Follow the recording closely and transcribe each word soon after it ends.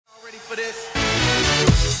for this.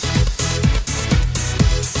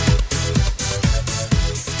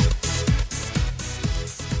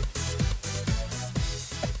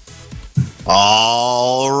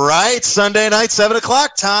 All right, Sunday night, 7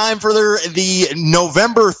 o'clock, time for the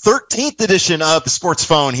November 13th edition of the Sports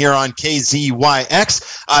Phone here on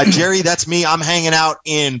KZYX. Jerry, that's me. I'm hanging out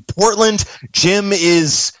in Portland. Jim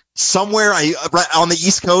is somewhere on the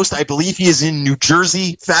East Coast. I believe he is in New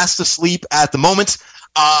Jersey, fast asleep at the moment.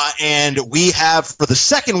 And we have, for the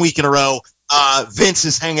second week in a row, Vince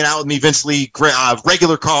is hanging out with me. Vince Lee,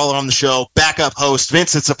 regular caller on the show, backup host.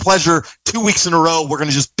 Vince, it's a pleasure. 2 weeks in a row. We're going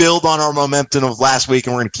to just build on our momentum of last week,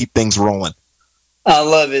 and we're going to keep things rolling. I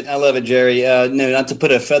love it. I love it, Jerry. No, not to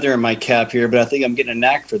put a feather in my cap here, but I think I'm getting a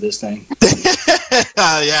knack for this thing.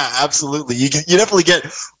 Yeah, absolutely. You definitely get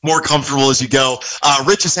more comfortable as you go.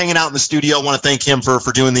 Rich is hanging out in the studio. I want to thank him for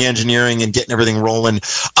doing the engineering and getting everything rolling.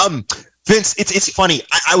 Vince, it's funny.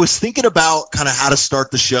 I was thinking about kind of how to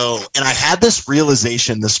start the show, and I had this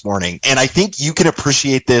realization this morning, and I think you can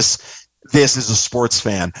appreciate this as a sports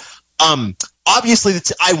fan. Obviously,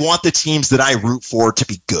 I want the teams that I root for to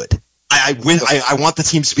be good. I want the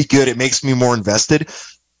teams to be good. It makes me more invested.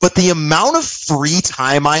 But the amount of free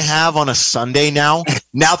time I have on a Sunday now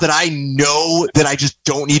that I know that I just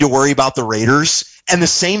don't need to worry about the Raiders, and the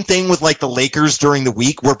same thing with like the Lakers during the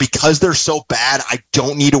week, where because they're so bad, I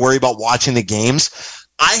don't need to worry about watching the games.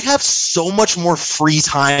 I have so much more free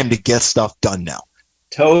time to get stuff done now.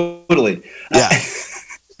 Totally. Yeah.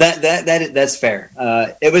 That's fair.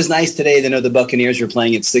 It was nice today to know the Buccaneers were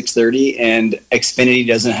playing at 6:30, and Xfinity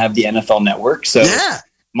doesn't have the NFL Network, so yeah.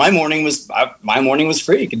 My morning was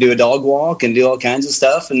free. Could do a dog walk and do all kinds of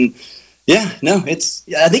stuff, and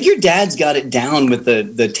I think your dad's got it down with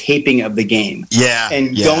the taping of the game. Yeah,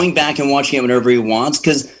 and going back and watching it whenever he wants,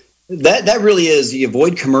 because that really is, you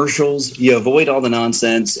avoid commercials, you avoid all the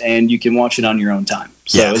nonsense, and you can watch it on your own time.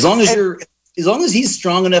 So as long as he's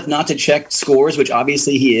strong enough not to check scores, which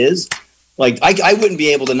obviously he is, like I wouldn't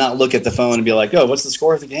be able to not look at the phone and be like, oh, what's the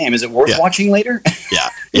score of the game? Is it worth watching later?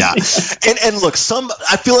 Yeah. And look,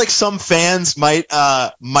 I feel like some fans might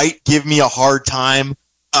give me a hard time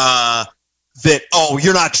that, oh,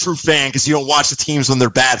 you're not a true fan because you don't watch the teams when they're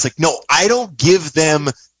bad. It's like, no, I don't give them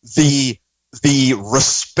the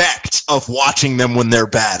respect of watching them when they're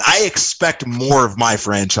bad. I expect more of my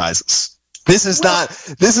franchises. This is not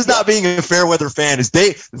being a fair weather fan.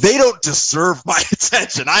 They don't deserve my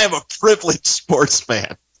attention. I am a privileged sports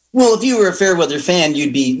fan. Well, if you were a fair weather fan,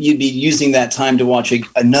 you'd be using that time to watch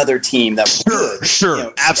another team that was good.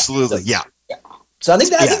 Sure, absolutely, yeah. So I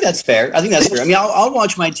think that's fair. I think that's fair. I mean, I'll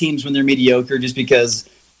watch my teams when they're mediocre, just because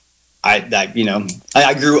I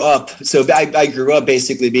grew up. So I grew up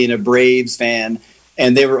basically being a Braves fan,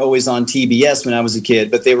 and they were always on TBS when I was a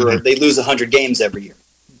kid. But they lose 100 games every year.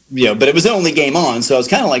 But it was the only game on, so I was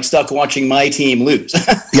kind of like stuck watching my team lose.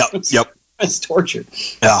 Yep. It's torture.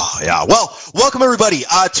 Oh, yeah. Well, welcome everybody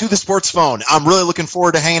to the Sports Phone. I'm really looking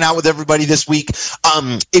forward to hanging out with everybody this week.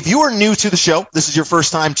 If you are new to the show, this is your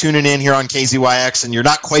first time tuning in here on KZYX, and you're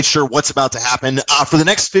not quite sure what's about to happen, for the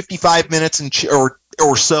next 55 minutes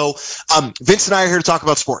or so, Vince and I are here to talk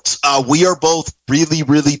about sports. We are both really,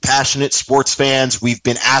 really passionate sports fans. We've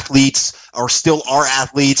been athletes, or still are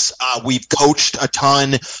athletes. We've coached a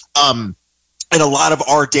ton. And a lot of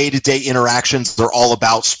our day-to-day interactions, they're all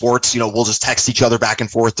about sports. We'll just text each other back and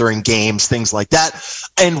forth during games, things like that.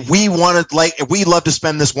 And we love to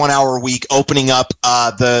spend this 1 hour a week opening up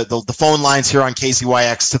the phone lines here on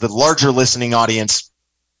KZYX to the larger listening audience.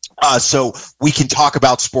 So we can talk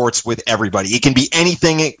about sports with everybody. It can be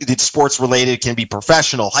anything that's sports related. It can be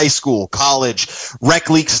professional, high school, college, rec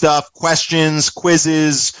league stuff, questions,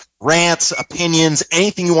 quizzes, rants, opinions,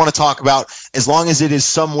 anything you want to talk about, as long as it is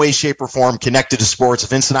some way, shape, or form connected to sports.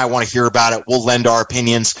 If Vince and I want to hear about it, we'll lend our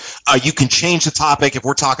opinions. You can change the topic if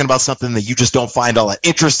we're talking about something that you just don't find all that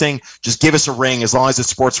interesting. Just give us a ring. As long as it's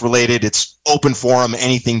sports related, it's open forum,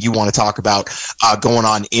 anything you want to talk about going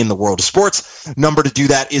on in the world of sports. Number to do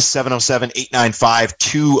that is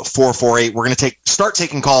 707-895-2448. We're going to start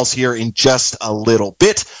taking calls here in just a little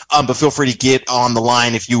bit, but feel free to get on the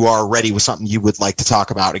line if you are ready with something you would like to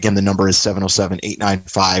talk about. Again, the number is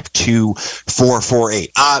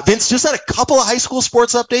 707-895-2448. Vince, just had a couple of high school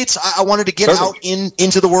sports updates I wanted to get out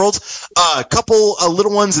into the world. A couple of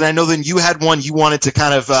little ones, and I know that you had one you wanted to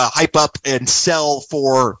kind of hype up and sell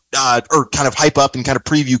for, or kind of hype up and kind of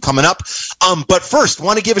preview coming up. But first,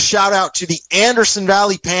 want to give a shout out to the Anderson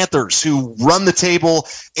Valley Panthers, who run the table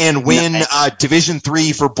and win Division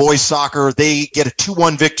III for boys soccer. They get a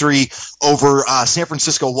 2-1 victory over San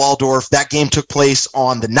Francisco Waldorf. That game took place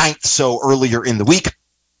on the 9th, so earlier in the week.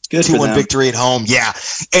 Good 2-1 victory at home. Yeah.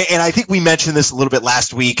 And I think we mentioned this a little bit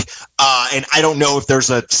last week. And I don't know if there's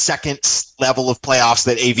a second level of playoffs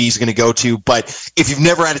that AV is going to go to, but if you've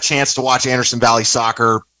never had a chance to watch Anderson Valley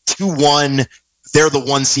soccer, 2-1, they're the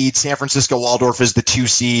 1 seed. San Francisco Waldorf is the 2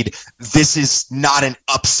 seed. This is not an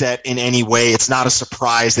upset in any way. It's not a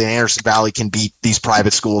surprise that Anderson Valley can beat these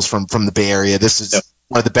private schools from the Bay Area. This is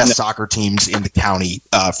one of the best soccer teams in the county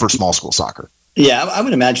for small school soccer. Yeah, I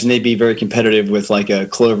would imagine they'd be very competitive with like a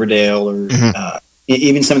Cloverdale or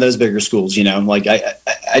even some of those bigger schools. You know, like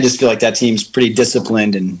I just feel like that team's pretty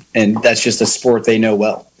disciplined, and that's just a sport they know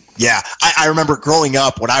well. Yeah, I remember growing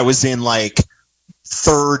up when I was in like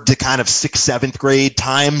 3rd to kind of 6th, 7th grade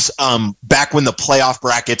times, back when the playoff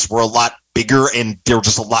brackets were a lot bigger and there were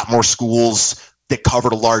just a lot more schools that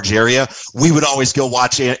covered a large area, we would always go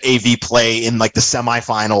watch AV play in like the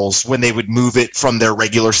semifinals when they would move it from their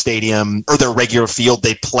regular stadium or their regular field.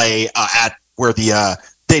 They'd play at where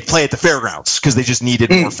they'd play at the fairgrounds because they just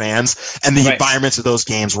needed more fans. And the environments of those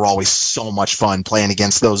games were always so much fun playing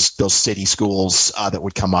against those city schools that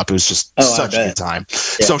would come up. It was just such a good time.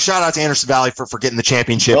 Yeah. So shout out to Anderson Valley for getting the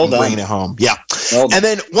championship and bringing it home. Yeah. And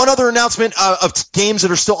then one other announcement of games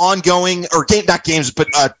that are still ongoing, or not games, but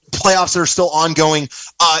playoffs that are still ongoing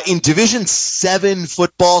in Division 7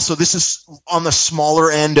 football. So this is on the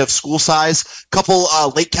smaller end of school size. Couple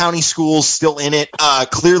Lake County schools still in it.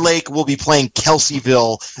 Clear Lake will be playing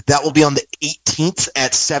Kelseyville. That will be on the 18th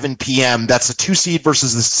at 7 p.m. That's a 2 seed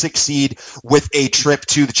versus the 6 seed with a trip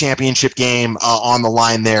to the championship game on the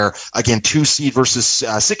line there. Again, 2 seed versus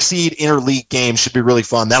 6 seed interleague game should be really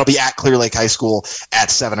fun. That'll be at Clear Lake High School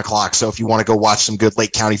at 7 o'clock. So if you want to go watch some good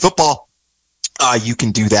Lake County football, you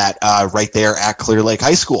can do that right there at Clear Lake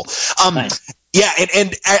High School. Nice. Yeah,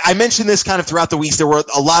 and I mentioned this kind of throughout the weeks. There were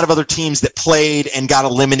a lot of other teams that played and got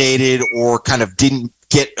eliminated or kind of didn't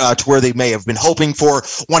get to where they may have been hoping for.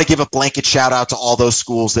 Want to give a blanket shout out to all those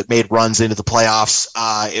schools that made runs into the playoffs.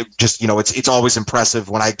 It's always impressive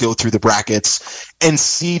when I go through the brackets and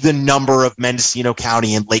see the number of Mendocino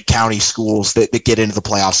County and Lake County schools that get into the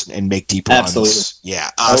playoffs and make deep runs. Absolutely. Yeah.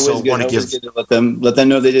 So want to good to let them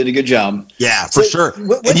know they did a good job. Yeah, for sure.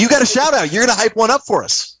 And you got a shout out. You're going to hype one up for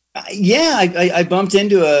us. I bumped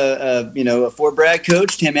into a Fort Bragg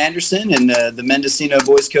coach, Tim Anderson, and the Mendocino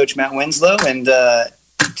boys coach, Matt Winslow. And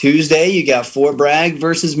Tuesday, you got Fort Bragg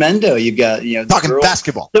versus Mendo. You've got talking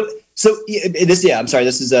basketball. I'm sorry.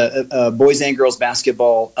 This is a boys and girls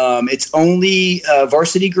basketball. It's only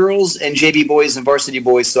varsity girls and JV boys and varsity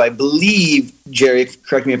boys. So I believe, Jerry,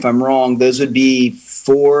 correct me if I'm wrong, those would be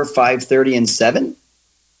 4, 5:30, and 7.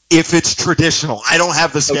 If it's traditional, I don't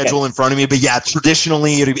have the schedule in front of me, but yeah,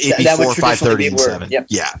 traditionally it'd be 4, 5:30, and 7. Yep.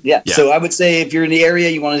 Yeah. So I would say if you're in the area,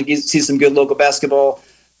 you want to see some good local basketball,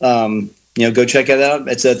 go check it out.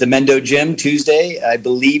 It's at the Mendo Gym Tuesday, I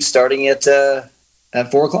believe, starting at 4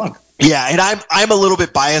 o'clock. Yeah, and I'm a little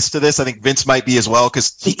bit biased to this. I think Vince might be as well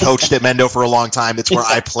because he coached at Mendo for a long time. It's where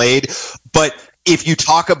I played. But if you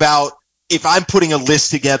talk about, if I'm putting a list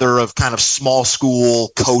together of kind of small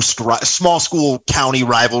school county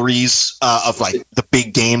rivalries of like the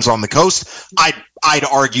big games on the coast, I'd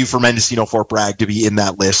argue for Mendocino Fort Bragg to be in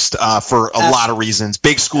that list for a lot of reasons.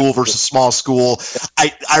 Big school versus small school.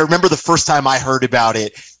 I remember the first time I heard about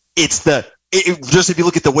it. Just if you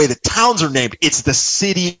look at the way the towns are named, it's the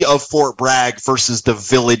city of Fort Bragg versus the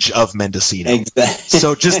village of Mendocino. Exactly.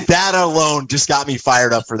 So just that alone just got me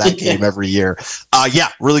fired up for that game every year.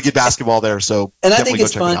 Really good basketball there. So and I think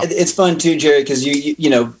it's fun. It's fun too, Jerry, because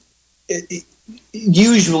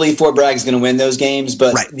usually Fort Bragg is going to win those games,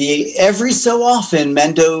 but every so often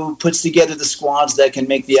Mendo puts together the squads that can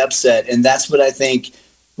make the upset, and that's what I think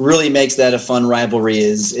really makes that a fun rivalry.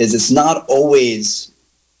 Is it's not always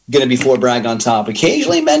going to be Fort Bragg on top.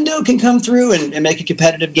 Occasionally Mendo can come through and make a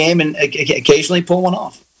competitive game and occasionally pull one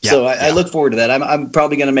off. I look forward to that. I'm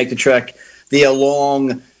probably going to make the trek, the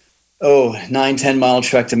long 9-10 mile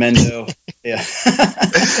trek to Mendo. Yeah.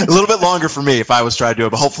 A little bit longer for me if I was trying to do it,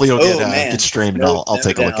 but hopefully it'll get streamed and I'll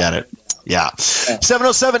take a look at it. Yeah.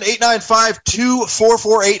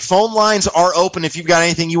 707-895-2448. Phone lines are open if you've got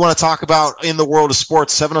anything you want to talk about in the world of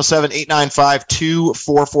sports.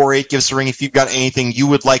 707-895-2448. Give us a ring if you've got anything you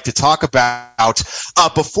would like to talk about.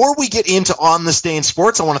 Before we get into On This Day in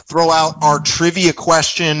Sports, I want to throw out our trivia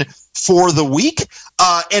question for the week.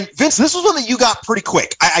 And Vince, this was one that you got pretty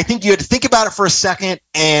quick. I think you had to think about it for a second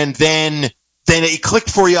and then it clicked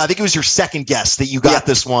for you. I think it was your second guess that you got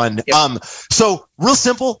this one. Yep. So real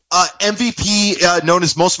simple, MVP, known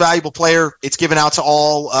as most valuable player. It's given out to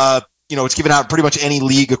all, it's given out pretty much any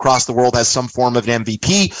league across the world has some form of an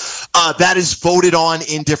MVP. That is voted on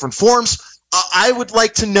in different forms. I would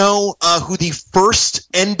like to know who the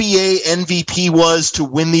first NBA MVP was to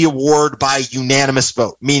win the award by unanimous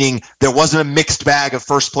vote, meaning there wasn't a mixed bag of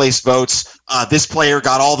first place votes. This player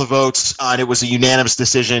got all the votes, and it was a unanimous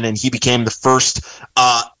decision, and he became the first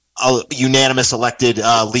unanimous elected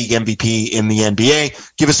league MVP in the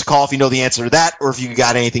NBA. Give us a call if you know the answer to that, or if you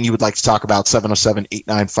got anything you would like to talk about,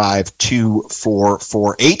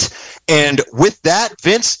 707-895-2448. And with that,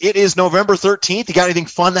 Vince, it is November 13th. You got anything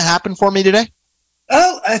fun that happened for me today?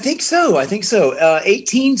 Oh, I think so.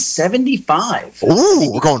 1875.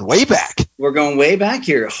 Ooh, we're going way back. We're going way back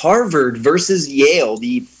here. Harvard versus Yale,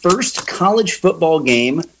 the first college football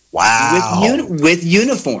game with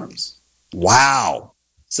uniforms. Wow.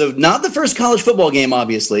 So not the first college football game,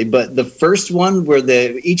 obviously, but the first one where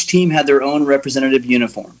each team had their own representative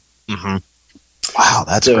uniform. Mm-hmm. Wow,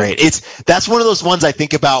 that's great. That's one of those ones I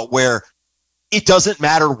think about where it doesn't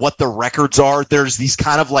matter what the records are. There's these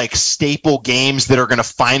kind of like staple games that are going to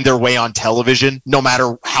find their way on television, no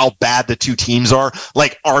matter how bad the two teams are.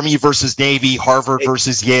 Like Army versus Navy, Harvard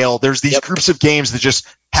versus Yale. There's these groups of games that just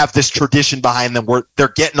have this tradition behind them where they're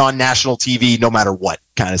getting on national TV no matter what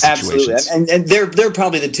kind of situations. Absolutely. And they're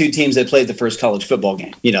probably the two teams that played the first college football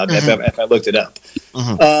game, if I looked it up.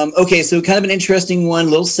 Mm-hmm. Okay, so kind of an interesting one, a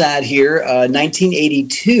little sad here.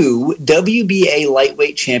 1982, WBA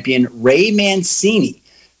lightweight champion Ray Mancini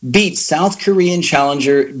beat South Korean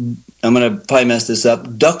challenger, I'm going to probably mess this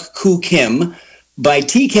up, Duk Koo Kim by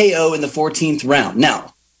TKO in the 14th round.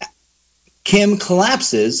 Now, Kim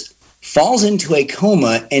collapses, falls into a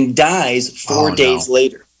coma, and dies 4 days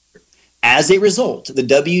later. As a result, the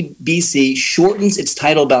WBC shortens its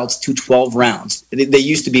title bouts to 12 rounds. They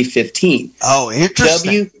used to be 15. Oh,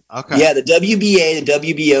 interesting. Yeah, the WBA, the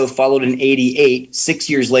WBO followed in 88, 6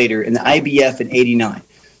 years later, and the IBF in 89.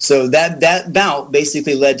 So that bout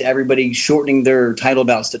basically led to everybody shortening their title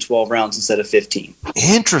bouts to 12 rounds instead of 15.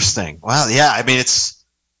 Interesting. Wow, yeah, I mean, it's...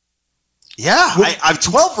 Yeah,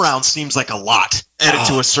 12 rounds seems like a lot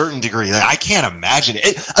to a certain degree. Like, I can't imagine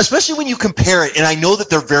it, especially when you compare it. And I know that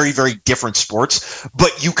they're very, very different sports,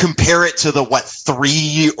 but you compare it to the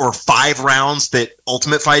 3 or 5 rounds that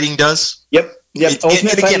Ultimate Fighting does. Yep.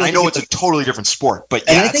 And again, I know it's a totally different sport, but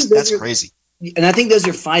yeah, that's crazy. And I think those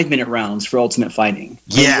are 5-minute rounds for Ultimate Fighting.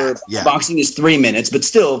 Yeah. Boxing is 3 minutes, but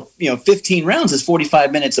still, 15 rounds is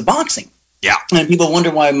 45 minutes of boxing. Yeah. And people wonder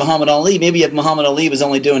why Muhammad Ali, maybe if Muhammad Ali was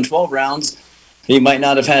only doing 12 rounds, he might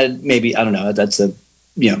not have had, maybe, I don't know, that's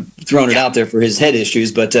throwing it out there for his head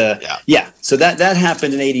issues. But so that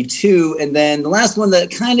happened in 82. And then the last one that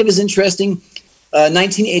kind of is interesting,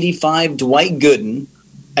 1985, Dwight Gooden,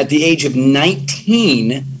 at the age of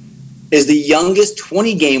 19, is the youngest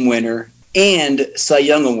 20-game winner and Cy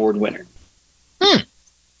Young Award winner. Okay.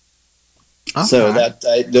 So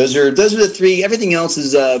those are the three. Everything else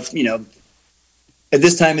is, at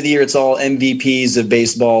this time of the year, it's all MVPs of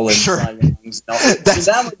baseball and sure.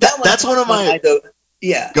 That's one of my. Go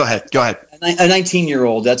ahead. A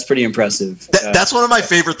 19-year-old. That's pretty impressive. That's one of my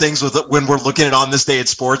favorite things with when we're looking at On This Day at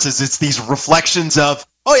Sports is it's these reflections of,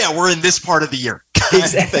 oh yeah, we're in this part of the year.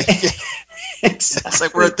 Exactly. It's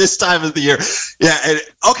like we're at this time of the year. Yeah. And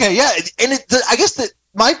I guess that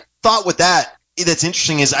my thought with that's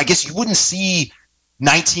interesting is I guess you wouldn't see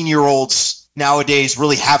 19-year-olds nowadays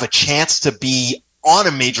really have a chance to be on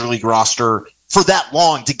a major league roster for that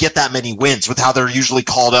long to get that many wins with how they're usually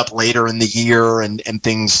called up later in the year and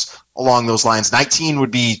things along those lines. 19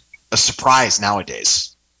 would be a surprise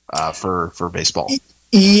nowadays for baseball.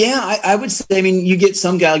 Yeah, I would say, you get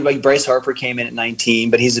some guy like Bryce Harper came in at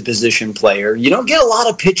 19, but he's a position player. You don't get a lot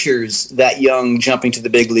of pitchers that young jumping to the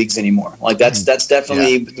big leagues anymore. Like that's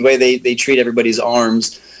definitely the way they treat everybody's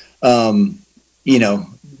arms,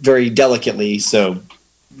 very delicately. So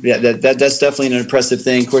yeah, that's definitely an impressive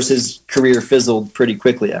thing. Of course, his career fizzled pretty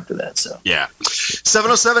quickly after that. So yeah,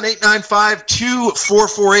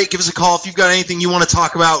 707-895-2448. Give us a call if you've got anything you want to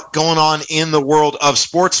talk about going on in the world of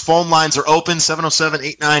sports. Phone lines are open,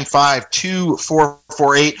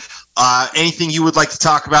 707-895-2448. Anything you would like to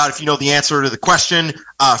talk about if you know the answer to the question.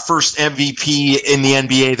 First MVP in the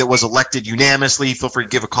NBA that was elected unanimously. Feel free to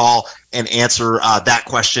give a call and answer that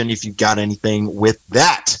question if you've got anything with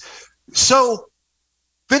that. So,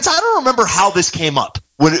 Vince, I don't remember how this came up,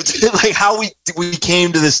 how we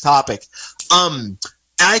came to this topic. And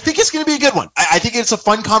I think it's going to be a good one. I think it's a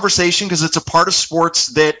fun conversation because it's a part of sports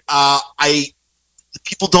that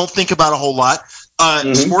people don't think about a whole lot.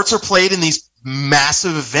 Sports are played in these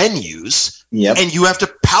massive venues, and you have to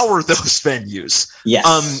power those venues.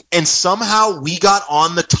 Yes. And somehow we got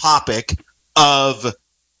on the topic of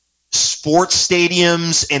sports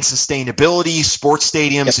stadiums and sustainability, sports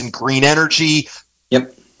stadiums and green energy.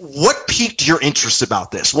 Yep. what piqued your interest about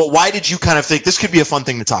this? Well, why did you kind of think this could be a fun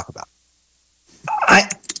thing to talk about?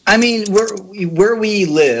 I mean, where we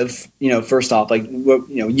live, first off, like,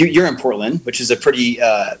 you're in Portland, which is a pretty,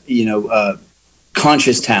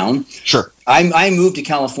 conscious town. Sure. I moved to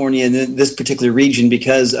California in this particular region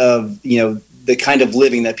because of, the kind of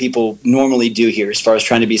living that people normally do here as far as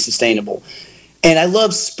trying to be sustainable. And I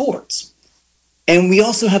love sports. And we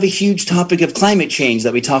also have a huge topic of climate change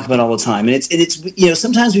that we talk about all the time. And it's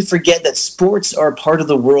sometimes we forget that sports are part of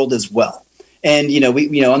the world as well. And,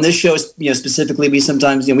 we on this show, specifically, we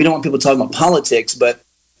sometimes, we don't want people talking about politics, but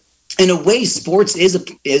in a way, sports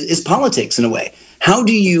is politics in a way. How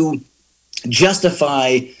do you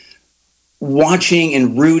justify watching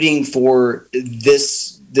and rooting for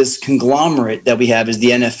this conglomerate that we have is the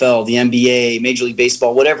NFL, the NBA, Major League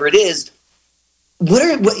Baseball, whatever it is?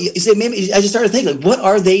 I just started thinking, like, what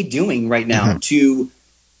are they doing right now to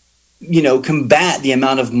combat the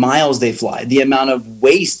amount of miles they fly, the amount of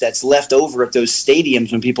waste that's left over at those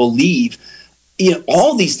stadiums when people leave,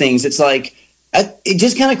 all these things. It's like, it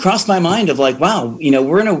just kind of crossed my mind of like, wow,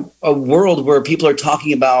 we're in a world where people are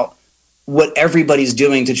talking about what everybody's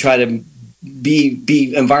doing to try to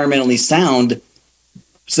be environmentally sound.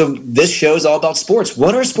 So this show is all about sports.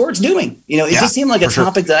 What are sports doing? It just seemed like a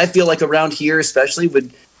topic that I feel like around here especially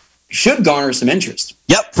should garner some interest.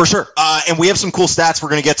 Yep, for sure. And we have some cool stats we're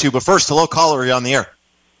going to get to. But first, hello, caller. You're on the air.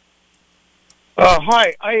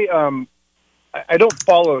 Hi. I don't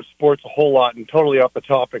follow sports a whole lot and totally off the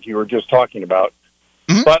topic you were just talking about.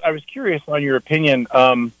 Mm-hmm. But I was curious on your opinion.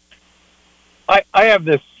 I have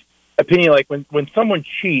this opinion, like when someone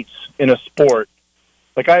cheats in a sport,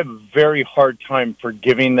 like I have a very hard time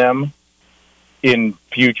forgiving them in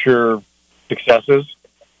future successes.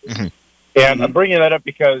 Mm-hmm. And I'm bringing that up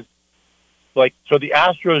because, so the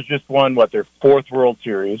Astros just won, their 4th World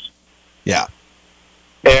Series. Yeah.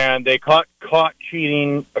 And they caught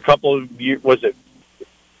cheating a couple of years, was it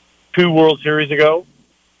 2 World Series ago?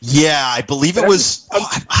 Yeah, I believe it was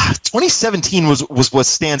 2017 was what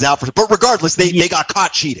stands out for. But regardless, they got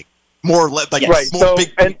caught cheating. More like right. More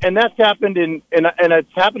big. And that's happened and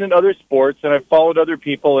it's happened in other sports, and I've followed other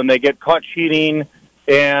people, and they get caught cheating,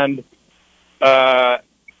 and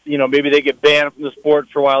maybe they get banned from the sport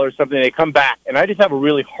for a while or something. They come back, and I just have a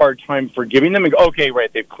really hard time forgiving them and go, okay,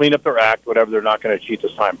 right, they've cleaned up their act, whatever. They're not going to cheat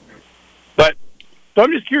this time. But so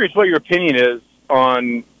I'm just curious what your opinion is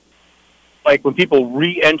on, like, when people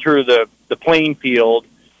re-enter the playing field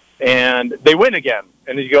and they win again.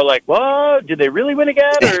 And you go like, well, did they really win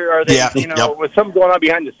again? Or are they, was something going on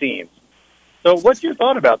behind the scenes? So what's your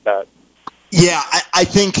thought about that? Yeah, I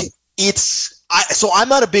think so I'm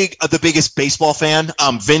not the biggest baseball fan.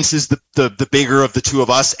 Vince is the bigger of the two of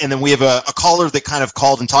us. And then we have a caller that kind of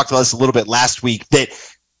called and talked about this a little bit last week, that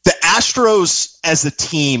the Astros as a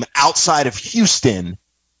team outside of Houston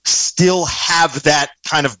still have that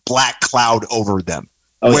kind of black cloud over them,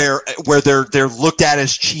 where they're looked at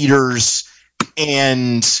as cheaters.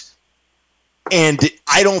 And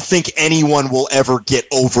I don't think anyone will ever get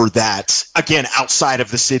over that, again, outside of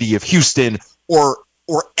the city of Houston, or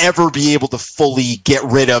ever be able to fully get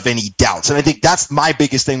rid of any doubts. And I think that's my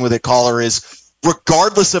biggest thing with it, caller, is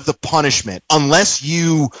regardless of the punishment, unless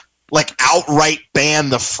you like outright ban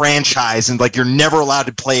the franchise and like you're never allowed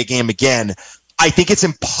to play a game again, I think it's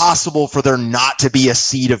impossible for there not to be a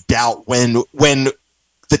seed of doubt when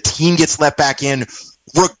the team gets let back in,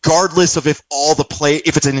 regardless of if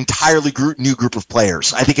it's an entirely new group of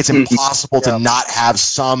players. I think it's impossible to not have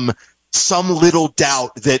some little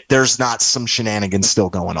doubt that there's not some shenanigans still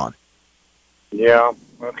going on. Yeah.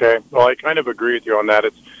 Okay. Well, I kind of agree with you on that.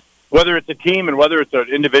 It's whether it's a team and whether it's an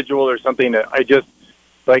individual or something that I just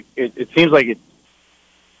like, it seems like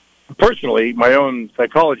personally, my own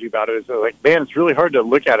psychology about it is like, man, it's really hard to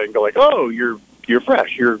look at it and go like, oh, you're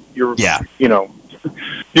fresh. You're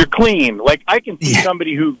clean. Like I can see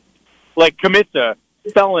somebody who like commits a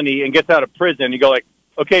felony and gets out of prison. You go like,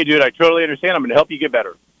 okay, dude, I totally understand. I'm going to help you get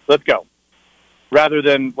better. Let's go. Rather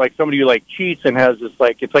than like somebody who like cheats and has this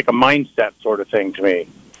like, it's like a mindset sort of thing to me.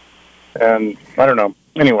 And I don't know.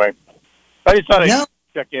 Anyway, I just thought I'd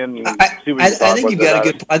check in and see what you thought. I think you've got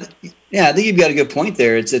a good. I think you've got a good point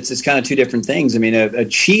there. It's kind of two different things. I mean, a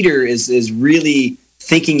cheater is really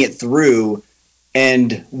thinking it through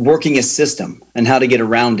and working a system and how to get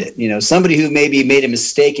around it. You know, somebody who maybe made a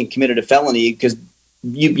mistake and committed a felony because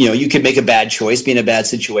you could make a bad choice, be in a bad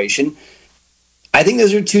situation. I think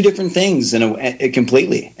those are two different things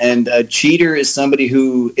completely. And a cheater is somebody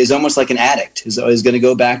who is almost like an addict, is going to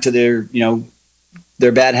go back to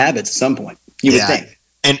their bad habits at some point. You would think.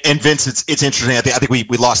 And Vince, it's interesting. I think we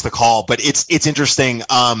lost the call, but it's interesting.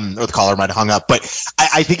 Or the caller might have hung up. But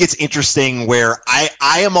I think it's interesting where I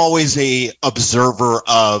am always a observer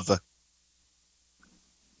of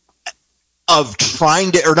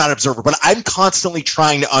trying to, or not observer, but I'm constantly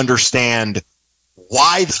trying to understand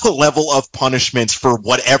why the level of punishments for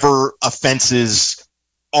whatever offenses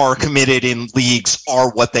are committed in leagues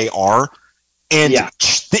are what they are. And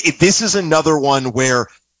this is another one where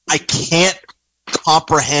I can't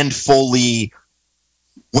comprehend fully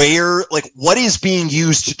where, like, what is being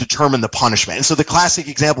used to determine the punishment. And so the classic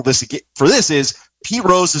example for this is Pete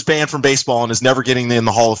Rose is banned from baseball and is never getting in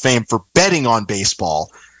the Hall of Fame for betting on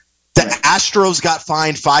baseball. The Astros got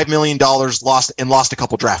fined $5 million, lost a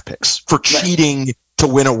couple draft picks for cheating to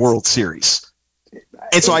win a World Series.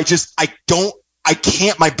 And so my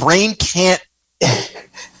brain can't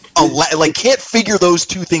can't figure those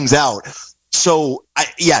two things out. So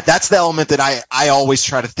that's the element that I always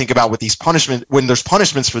try to think about with these punishments. When there's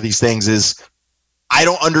punishments for these things, is I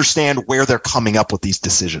don't understand where they're coming up with these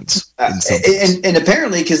decisions. And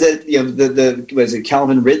apparently, because the was it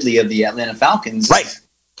Calvin Ridley of the Atlanta Falcons, right,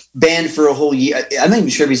 banned for a whole year. I'm not even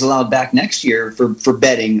sure if he's allowed back next year for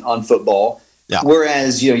betting on football. Yeah.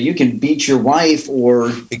 Whereas, you can beat your wife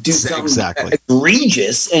or do something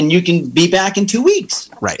egregious and you can be back in 2 weeks.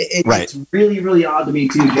 Right. It's really, really odd to me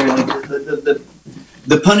too, Jerry. Like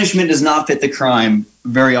the punishment does not fit the crime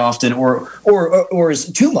very often or is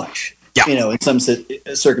too much, in some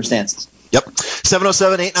circumstances. Yep.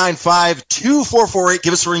 707-895-2448.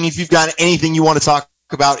 Give us a ring if you've got anything you want to talk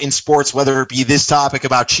about in sports, whether it be this topic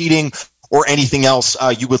about cheating or anything else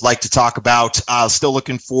you would like to talk about. Still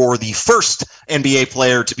looking for the first NBA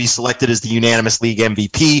player to be selected as the unanimous league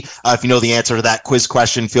MVP. If you know the answer to that quiz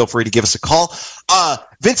question, feel free to give us a call.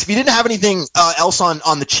 Vince, if you didn't have anything else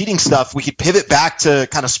on the cheating stuff, we could pivot back to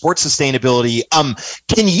kind of sports sustainability.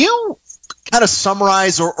 Can you kind of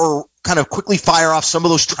summarize or kind of quickly fire off some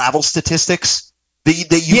of those travel statistics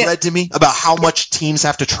that you read to me about how much teams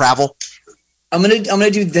have to travel? I'm gonna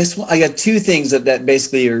do this one. I got two things that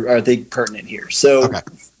basically are I think pertinent here. So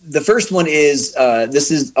the first one is this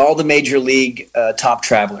is all the major league top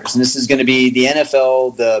travelers, and this is going to be the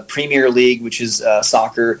NFL, the Premier League, which is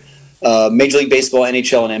soccer, Major League Baseball,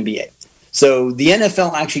 NHL, and NBA. So the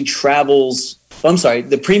NFL actually travels.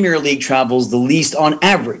 The Premier League travels the least on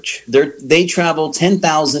average. They travel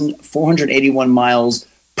 10,481 miles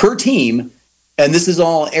per team, and this is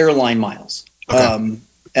all airline miles. Okay.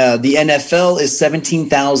 The NFL is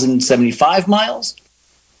 17,075 miles.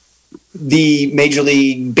 The Major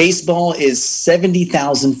League Baseball is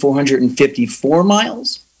 70,454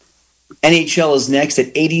 miles. NHL is next at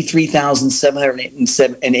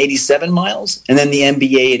 83,787 miles. And then the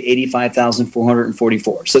NBA at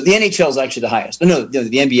 85,444. So the NHL is actually the highest. No, the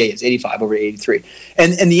NBA is 85 over 83.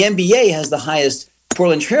 And the NBA has the highest.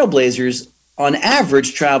 Portland Trailblazers, on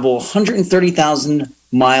average, travel 130,000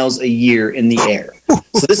 miles a year in the air.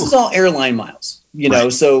 So this is all airline miles,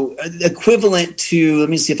 so equivalent to, let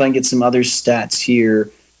me see if I can get some other stats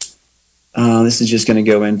here. This is just going to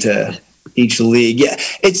go into each league. Yeah,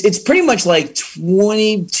 it's pretty much like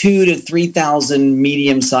 22 to 3,000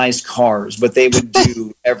 medium-sized cars, what they would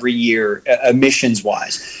do every year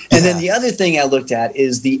emissions-wise. And then the other thing I looked at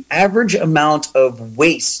is the average amount of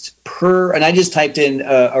waste per, and I just typed in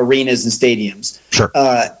arenas and stadiums. Sure.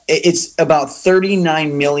 It's about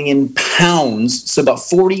 39 million pounds, so about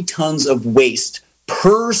 40 tons of waste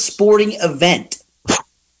per sporting event.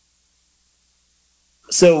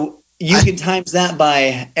 So you can times that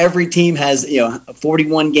by every team has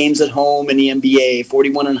 41 games at home in the NBA,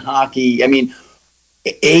 41 in hockey. I mean,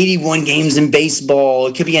 81 games in baseball.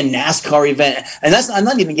 It could be a NASCAR event, and I'm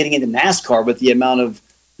not even getting into NASCAR with the amount of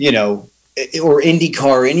or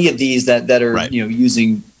IndyCar, any of these that are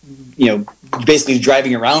using basically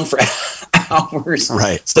driving around for hours.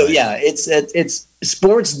 Right. So it's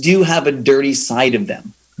sports do have a dirty side of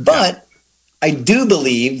them, but I do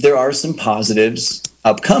believe there are some positives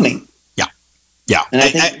upcoming. Yeah, and I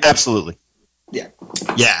think absolutely. Yeah.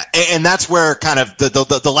 And that's where kind of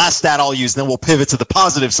the last stat I'll use, then we'll pivot to the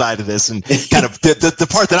positive side of this, and kind of the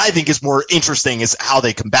part that I think is more interesting is how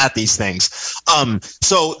they combat these things.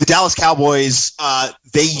 So the Dallas Cowboys,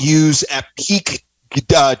 they use at peak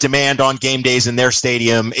demand on game days in their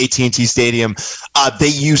stadium, AT&T Stadium. They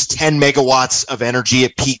use 10 megawatts of energy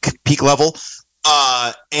at peak level.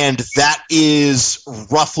 And that is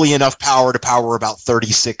roughly enough power to power about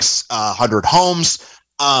 3,600 homes.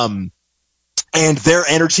 And their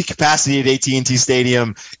energy capacity at AT&T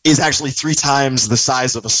Stadium is actually 3 times the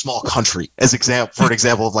size of a small country, for an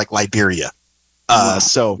example of like Liberia.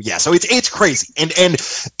 So it's crazy. And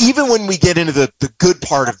even when we get into the good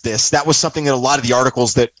part of this, that was something that a lot of the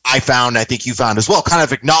articles that I found, I think you found as well, kind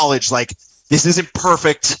of acknowledge, like, this isn't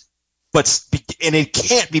perfect, and it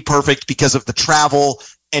can't be perfect because of the travel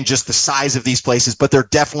and just the size of these places, but there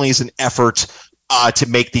definitely is an effort to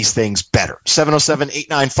make these things better.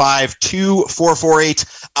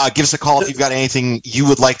 707-895-2448. Give us a call if you've got anything you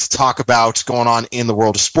would like to talk about going on in the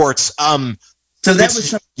world of sports. So that was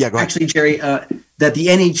something, actually, Jerry, that the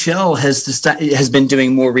NHL has been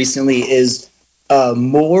doing more recently is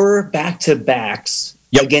more back-to-backs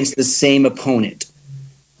against the same opponent.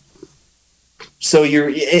 So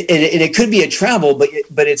it could be a travel,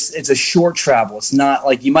 but it's a short travel. It's not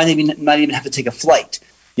like you might even have to take a flight.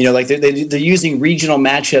 Like they're using regional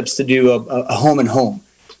matchups to do a home and home,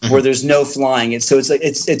 where there's no flying. So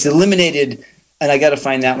it's eliminated. And I got to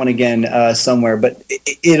find that one again somewhere. But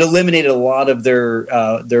it eliminated a lot of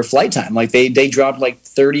their flight time. Like they dropped like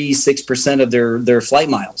 36% of their flight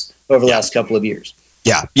miles over the last couple of years.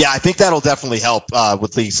 Yeah, I think that'll definitely help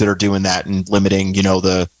with leagues that are doing that and limiting,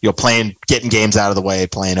 getting games out of the way,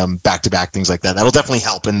 playing them back to back, things like that. That'll definitely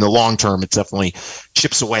help in the long term. It definitely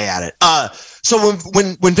chips away at it. So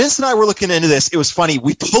when Vince and I were looking into this, it was funny.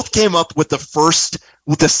 We both came up with the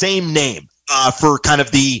same name for kind of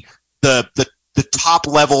the top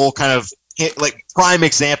level kind of like prime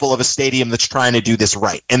example of a stadium that's trying to do this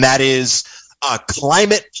right, and that is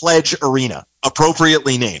Climate Pledge Arena,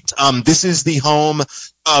 appropriately named. This is the home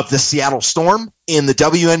of the Seattle Storm in the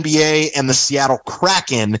WNBA and the Seattle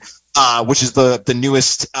Kraken, which is the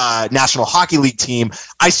newest National Hockey League team.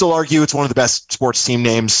 I still argue it's one of the best sports team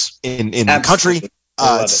names in the country.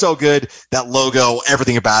 It's so good. That logo,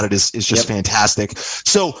 everything about it is just fantastic.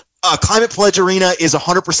 So Climate Pledge Arena is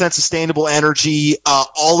 100% sustainable energy.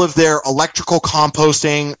 All of their electrical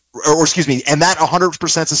composting, and that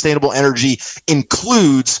 100% sustainable energy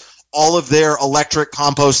includes all of their electric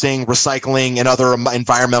composting, recycling, and other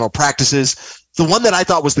environmental practices. The one that I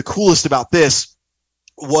thought was the coolest about this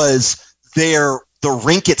was the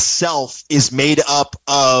rink itself is made up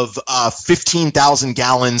of 15,000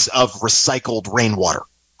 gallons of recycled rainwater.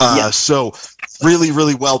 So really,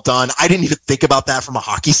 really well done. I didn't even think about that from a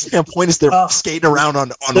hockey standpoint as they're skating around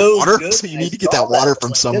on water. Good. So you need to get that water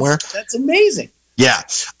from somewhere. That's amazing. Yeah.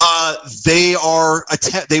 They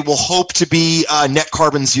will hope to be net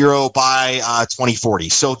carbon zero by 2040.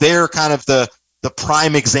 So they're kind of the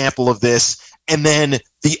prime example of this. And then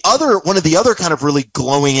one of the other kind of really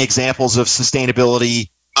glowing examples of sustainability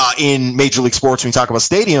in Major League Sports when we talk about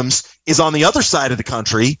stadiums is on the other side of the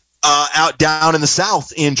country, down in the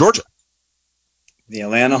South in Georgia. The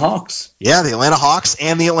Atlanta Hawks. Yeah, the Atlanta Hawks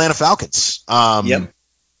and the Atlanta Falcons.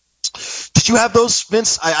 Did you have those,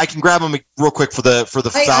 Vince? I can grab them real quick for the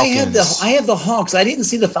Falcons. I have the Hawks. I didn't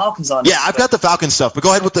see the Falcons on. Yeah, I've got the Falcons stuff, but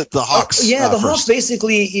go ahead with the Hawks. The Hawks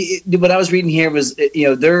basically. What I was reading here was,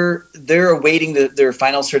 they're awaiting their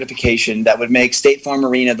final certification that would make State Farm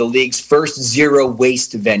Arena the league's first zero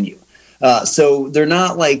waste venue. So they're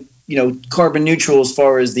not like carbon neutral as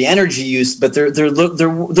far as the energy use, but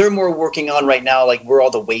they're more working on right now like where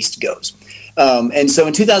all the waste goes. And so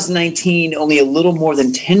in 2019, only a little more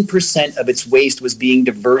than 10% of its waste was being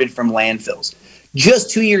diverted from landfills.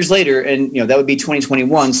 Just 2 years later, and that would be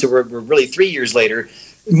 2021, so we're really 3 years later,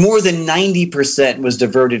 more than 90% was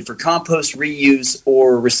diverted for compost, reuse,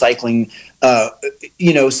 or recycling.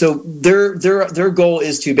 So their goal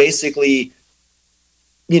is to basically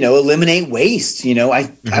eliminate waste.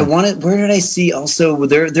 I want it. Where did I see also?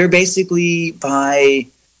 They're basically by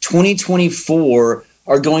 2024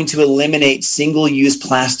 are going to eliminate single-use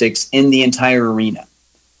plastics in the entire arena.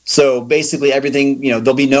 So basically everything,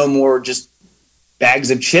 there'll be no more just bags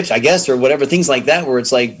of chips, I guess, or whatever, things like that, where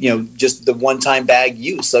it's like, just the one-time bag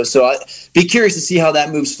use. So I'd be curious to see how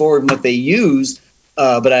that moves forward and what they use.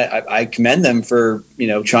 But I commend them for,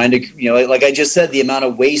 trying to, like I just said, the amount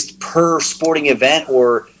of waste per sporting event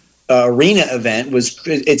or arena event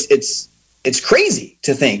it's crazy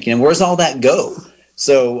to think, where's all that go?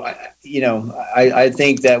 So, I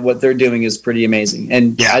think that what they're doing is pretty amazing.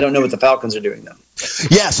 And I don't know what the Falcons are doing, though.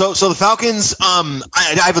 Yeah, so the Falcons,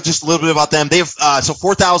 I have just a little bit about them. They have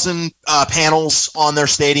 4,000 panels on their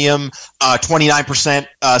stadium, 29%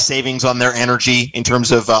 savings on their energy in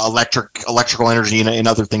terms of electrical energy and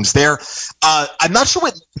other things there. I'm not sure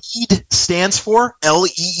what LEED stands for,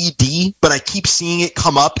 LEED, but I keep seeing it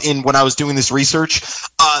come up when I was doing this research.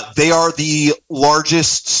 They are the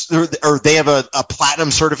largest, or they have a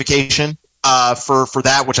platinum certification for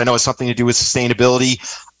that, which I know has something to do with sustainability.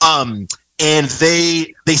 And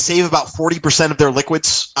they save about 40% of their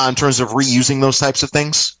liquids in terms of reusing those types of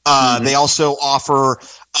things. They also offer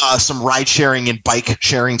some ride sharing and bike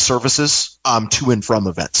sharing services to and from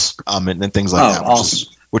events and things like that.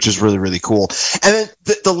 Awesome. Which is really, really cool. And then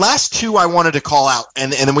the last two I wanted to call out,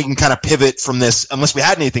 and then we can kind of pivot from this, unless we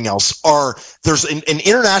had anything else, there's an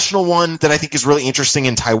international one that I think is really interesting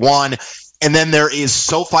in Taiwan, and then there is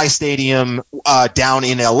SoFi Stadium down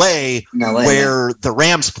in LA where the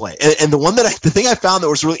Rams play. And the thing I found that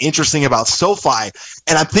was really interesting about SoFi,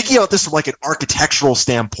 and I'm thinking about this from like an architectural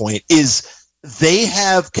standpoint, is they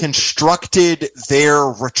have constructed their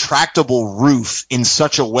retractable roof in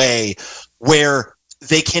such a way where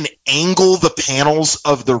they can angle the panels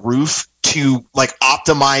of the roof to like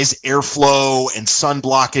optimize airflow and sun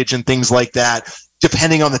blockage and things like that,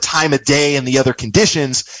 depending on the time of day and the other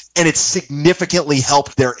conditions. And it's significantly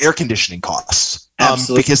helped their air conditioning costs.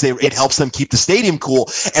 Because it helps them keep the stadium cool.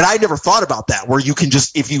 And I never thought about that, where you can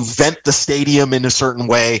just, if you vent the stadium in a certain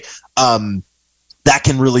way, that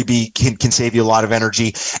can really can save you a lot of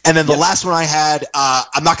energy. And then the last one I had,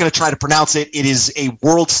 I'm not going to try to pronounce it. It is a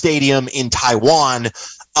world stadium in Taiwan.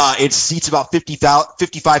 It seats about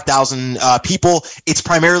 55,000 people. It's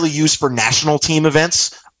primarily used for national team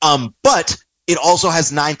events, but it also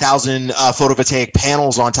has 9,000 photovoltaic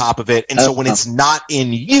panels on top of it. And so when it's not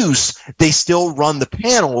in use, they still run the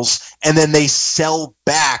panels, and then they sell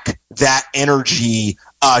back that energy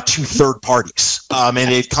to third parties. And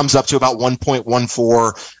it comes up to about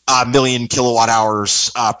 1.14 million kilowatt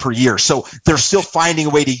hours per year. So they're still finding a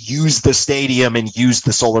way to use the stadium and use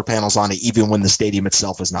the solar panels on it, even when the stadium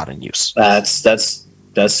itself is not in use. That's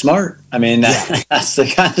smart. I mean, that's the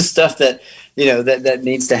kind of stuff that, that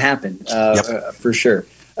needs to happen for sure.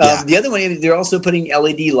 The other one, they're also putting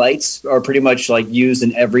LED lights are pretty much like used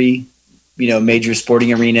in every, major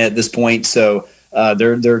sporting arena at this point. So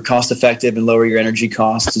they're cost effective and lower your energy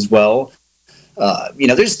costs as well.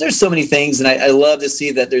 There's so many things, and I love to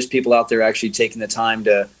see that there's people out there actually taking the time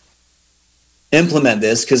to implement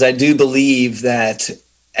this, because I do believe that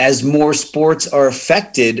as more sports are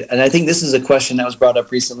affected, and I think this is a question that was brought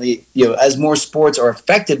up recently, as more sports are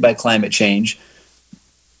affected by climate change,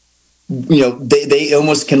 they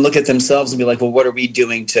almost can look at themselves and be like, well, what are we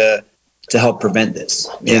doing to help prevent this?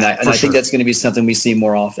 And I think that's going to be something we see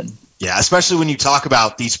more often. Yeah, especially when you talk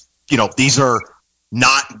about these, these are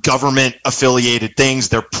not government affiliated things.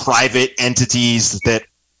 They're private entities that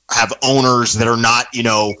have owners that are not,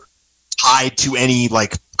 tied to any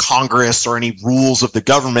like Congress or any rules of the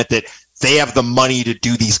government, that they have the money to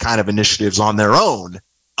do these kind of initiatives on their own.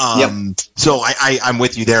 So I'm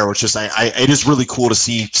with you there. It's just, it is really cool to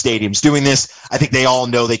see stadiums doing this. I think they all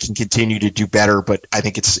know they can continue to do better, but I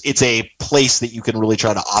think it's a place that you can really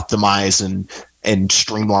try to optimize and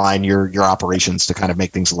streamline your operations to kind of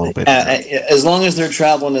make things a little bit as long as they're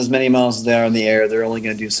traveling as many miles as they are in the air, they're only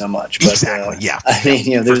going to do so much. But, exactly. I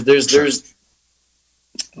mean, there's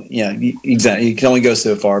exactly. You can only go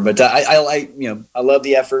so far, but I love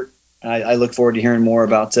the effort. I look forward to hearing more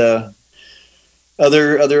about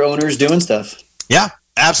other owners doing stuff. Yeah,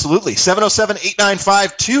 absolutely.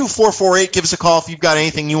 707-895-2448. Give us a call if you've got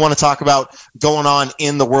anything you want to talk about going on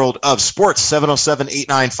in the world of sports.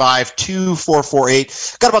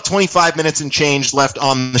 707-895-2448. Got about 25 minutes and change left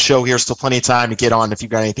on the show here. Still plenty of time to get on if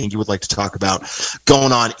you've got anything you would like to talk about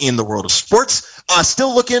going on in the world of sports.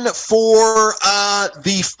 Still looking for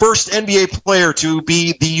the first NBA player to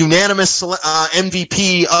be the unanimous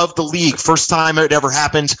MVP of the league. First time it ever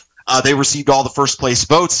happened. They received all the first place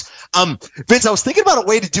votes. Vince, I was thinking about a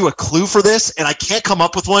way to do a clue for this, and I can't come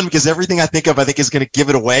up with one because everything I think of, is going to give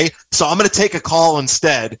it away. So I'm going to take a call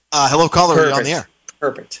instead. Hello, caller. Are you on the air?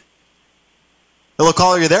 Perfect. Hello,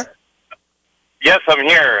 caller. Are you there? Yes, I'm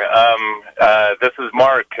here. This is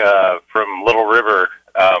Mark from Little River.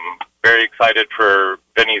 Very excited for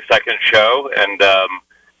Vinny's second show, and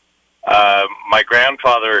my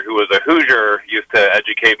grandfather, who was a Hoosier, used to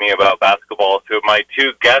educate me about basketball. So my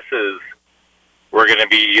two guesses were going to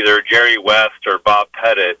be either Jerry West or Bob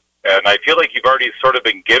Pettit. And I feel like you've already sort of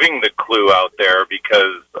been giving the clue out there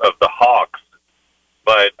because of the Hawks.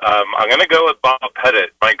 But I'm going to go with Bob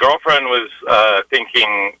Pettit. My girlfriend was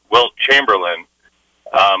thinking Wilt Chamberlain,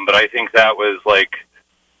 but I think that was like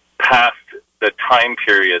past the time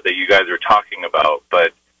period that you guys are talking about.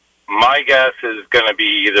 But my guess is going to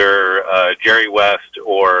be either Jerry West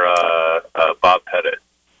or Bob Pettit.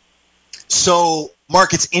 So,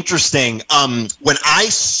 Mark, it's interesting. When I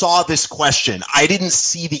saw this question, I didn't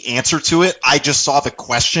see the answer to it. I just saw the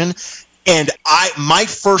question. And my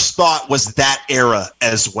first thought was that era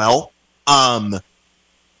as well. Neither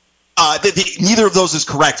of those is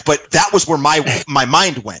correct, but that was where my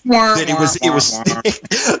mind went. That it was,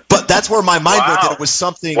 but that's where my mind went. That it was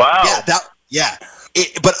something. Wow.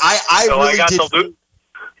 But I so really I got did.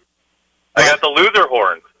 I got the loser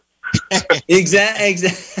horns. Exactly.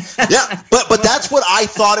 Yeah, but that's what I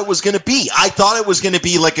thought it was going to be. I thought it was going to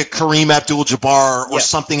be like a Kareem Abdul-Jabbar or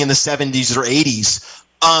something in the 70s or 80s.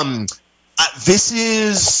 This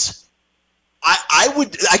is,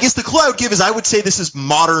 I guess the clue I would give is I would say this is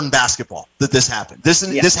modern basketball that this happened.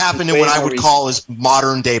 This happened in what I would call as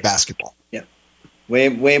modern day basketball. Yeah,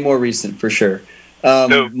 way more recent for sure.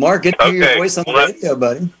 Mark, good to hear your voice on the radio,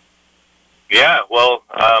 buddy. Yeah, well,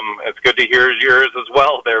 it's good to hear yours as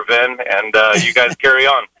well there, Vin, and you guys carry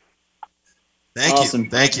on. Thank you.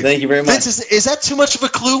 Thank you very much. Vince, is that too much of a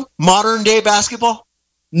clue? Modern day basketball?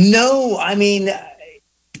 No, I mean, that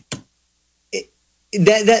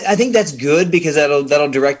I think that's good because that'll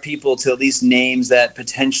direct people to at least names that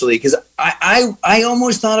potentially, because I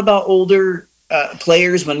almost thought about older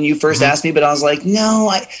players when you first asked me, but I was like,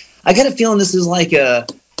 no, I got a feeling this is like a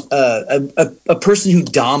person who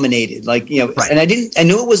dominated, like, right. And I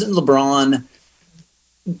knew it wasn't LeBron,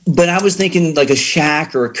 but I was thinking like a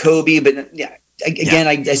Shaq or a Kobe, but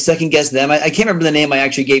I second guessed them. I can't remember the name I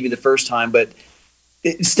actually gave you the first time, but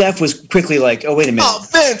Steph was quickly like, oh, wait a minute. Oh,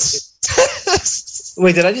 Vince.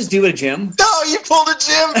 Wait, did I just do a Jim? No, you pulled a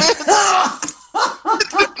Jim, Vince. No.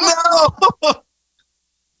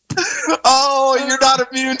 Oh, you're not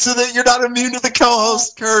immune to the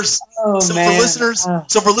co-host curse. Oh, man.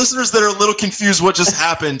 For listeners that are a little confused what just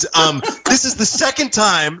happened, this is the second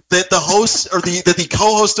time that the host or the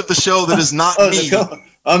co-host of the show that is not me.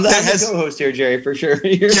 I'm the co-host here, Jerry, for sure.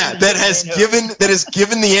 that has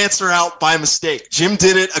given the answer out by mistake. Jim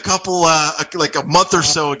did it a month or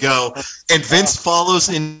so ago, and Vince follows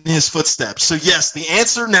in his footsteps. So yes, the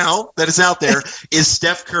answer now that is out there is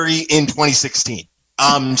Steph Curry in 2016.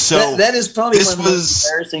 So that is probably one of the most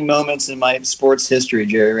embarrassing moments in my sports history,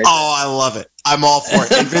 Jerry. Right I love it. I'm all for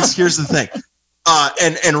it. And Vince, here's the thing.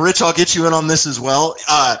 And Rich, I'll get you in on this as well.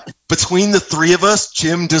 Between the three of us,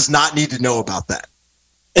 Jim does not need to know about that.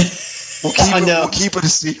 We'll keep it a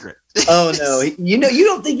secret. Oh no! You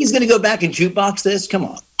don't think he's going to go back and jukebox this? Come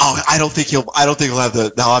on. Oh, I don't think he'll have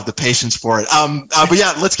the patience for it. But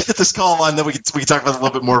yeah, let's get this call on. Then we can talk about it a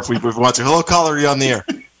little bit more if we want to. Hello, caller, are you on the air?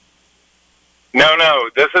 No,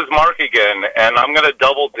 this is Mark again, and I'm going to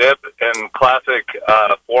double dip in classic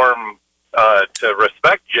form to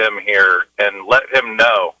respect Jim here and let him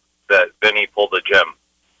know that Vinny pulled a Jim.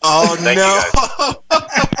 Oh, Thank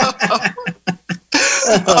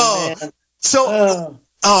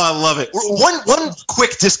I love it. One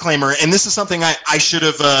quick disclaimer, and this is something I should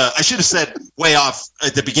have said way off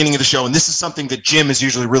at the beginning of the show, and this is something that Jim is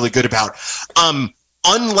usually really good about.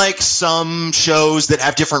 Unlike some shows that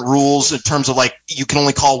have different rules in terms of like you can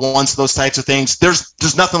only call once, those types of things, there's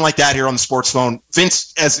nothing like that here on the sports phone.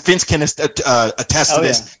 Vince can attest to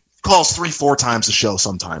this. Calls 3-4 times a show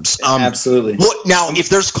sometimes. Absolutely. Now, if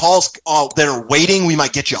there's calls that are waiting, we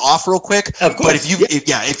might get you off real quick. Of course. But if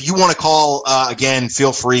you want to call again,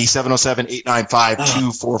 feel free.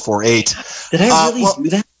 707-895-2448. Did I really do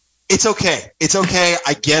that? It's okay.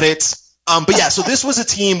 I get it. But yeah, so this was a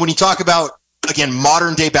team when you talk about, again,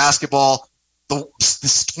 modern day basketball,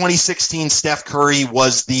 this 2016 Steph Curry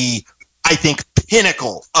was the, I think,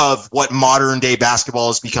 pinnacle of what modern day basketball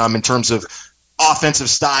has become in terms of offensive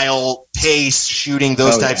style, pace, shooting,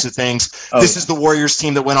 those types of things. This is the Warriors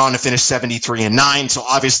team that went on to finish 73-9. So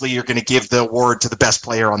obviously you're going to give the award to the best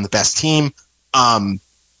player on the best team. And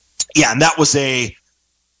that was a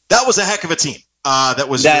heck of a team. That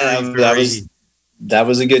was a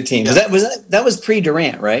good team. Yeah. That was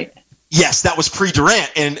pre-Durant, right? Yes, that was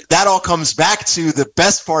pre-Durant, and that all comes back to the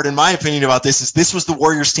best part, in my opinion, about this was the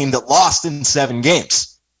Warriors team that lost in 7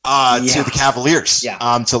 games to the Cavaliers, to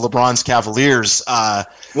LeBron's Cavaliers. That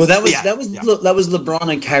was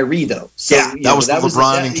LeBron and Kyrie, though. So, that was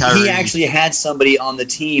LeBron and Kyrie. He actually had somebody on the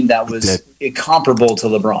team that was comparable to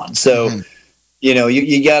LeBron. So,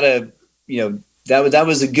 you gotta, that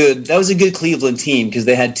was a good Cleveland team because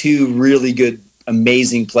they had 2 really good,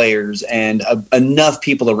 amazing players and enough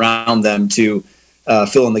people around them to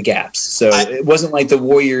fill in the gaps. So it wasn't like the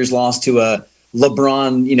Warriors lost to a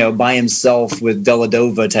LeBron, by himself with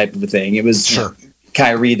Dellavedova type of a thing. It was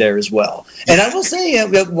Kyrie there as well. And I will say,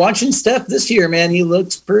 watching Steph this year, man, he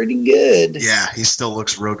looks pretty good. Yeah, he still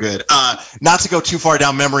looks real good. Not to go too far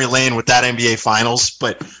down memory lane with that NBA Finals,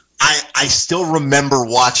 but I still remember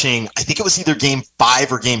watching, I think it was either Game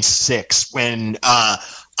 5 or Game 6 when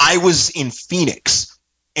I was in Phoenix,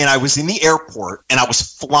 and I was in the airport, and I was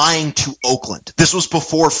flying to Oakland. This was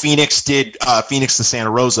before Phoenix did Phoenix to Santa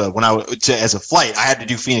Rosa. When as a flight, I had to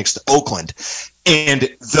do Phoenix to Oakland, and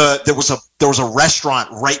there was a restaurant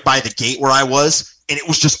right by the gate where I was, and it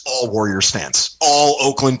was just all Warriors fans, all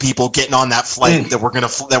Oakland people getting on that flight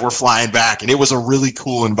that were flying back, and it was a really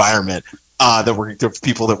cool environment. The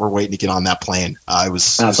people that were waiting to get on that plane.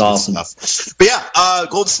 That's awesome. Stuff. But yeah,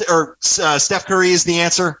 Steph Curry is the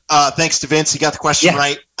answer. Thanks to Vince, he got the question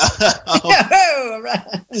right.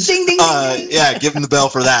 Ding, ding, ding. Yeah, give him the bell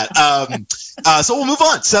for that. So we'll move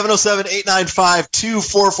on.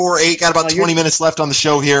 707-895-2448. Got about 20 minutes left on the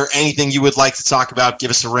show here. Anything you would like to talk about, give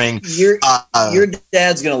us a ring. Your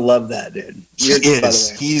dad's gonna love that, dude. He is.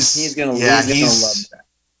 He's gonna love that.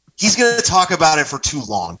 He's going to talk about it for too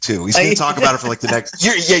long, too. He's going to talk about it for like the next...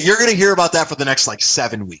 You're going to hear about that for the next,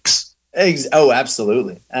 7 weeks. Oh,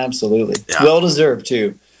 absolutely. Absolutely. Yeah. Well-deserved,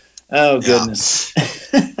 too. Oh, goodness.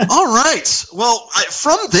 Yeah. All right. Well,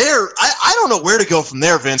 from there, I don't know where to go from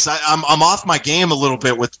there, Vince. I'm off my game a little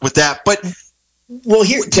bit with that. But well,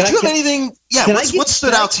 here, did you have anything... Yeah, what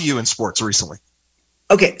stood out to you in sports recently?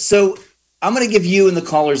 Okay, so I'm going to give you and the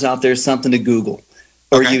callers out there something to Google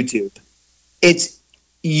or YouTube. It's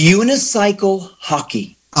unicycle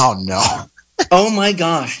hockey. Oh, no. Oh, my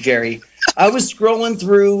gosh, Jerry. I was scrolling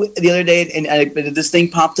through the other day, and this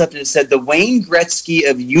thing popped up, and it said the Wayne Gretzky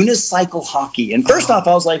of unicycle hockey. And first off,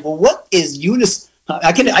 I was like, well, what is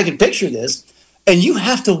I can picture this. And you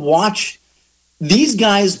have to watch these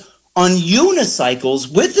guys on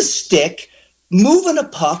unicycles with a stick moving a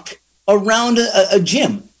puck around a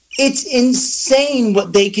gym. It's insane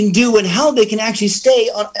what they can do and how they can actually stay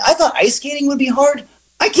on. I thought ice skating would be hard.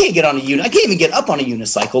 I can't get on I can't even get up on a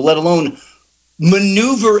unicycle, let alone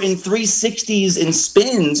maneuver in 360s and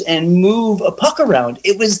spins and move a puck around.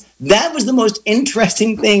 That was the most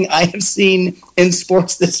interesting thing I have seen in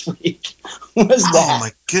sports this week. Was that? Oh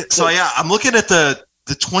my god! So yeah, I'm looking at the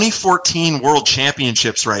 2014 World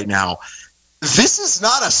Championships right now. This is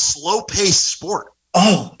not a slow-paced sport.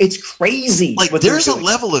 Oh, it's crazy! There's a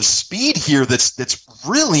level of speed here that's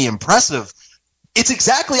really impressive.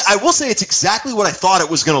 I will say it's exactly what I thought it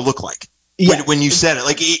was going to look like when you said it.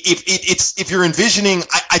 If you're envisioning,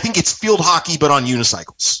 I think it's field hockey, but on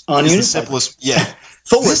unicycles. The simplest, yeah.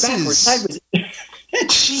 Forward, backwards, sideways.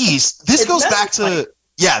 Jeez, this goes back to,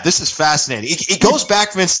 this is fascinating. It goes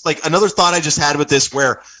back, Vince, another thought I just had with this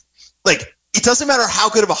where, it doesn't matter how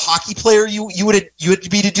good of a hockey player you would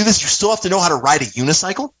be to do this. You still have to know how to ride a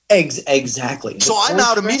unicycle. Exactly. So I'm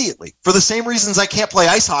out immediately for the same reasons I can't play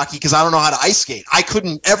ice hockey because I don't know how to ice skate. I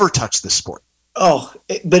couldn't ever touch this sport. Oh,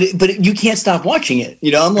 but you can't stop watching it.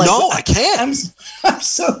 I'm like, no, I can't. I'm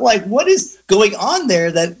so like, what is going on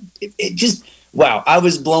there? That it just wow. I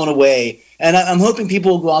was blown away, and I'm hoping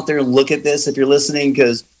people will go out there and look at this if you're listening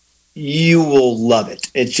because you will love it.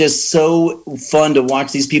 It's just so fun to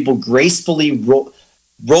watch these people gracefully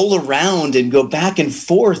roll around and go back and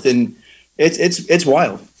forth, and it's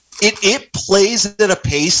wild. It plays at a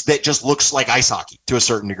pace that just looks like ice hockey to a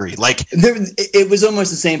certain degree. It was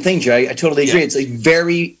almost the same thing, Jay. I totally agree. Yeah. It's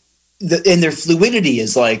and their fluidity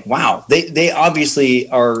is like, wow. They obviously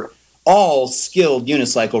are all skilled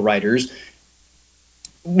unicycle riders,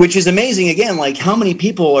 which is amazing. Again, how many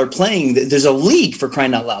people are playing? There's a league, for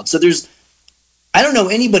crying out loud. So I don't know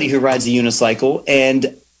anybody who rides a unicycle,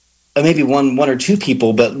 and maybe one or two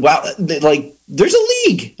people, but wow, there's a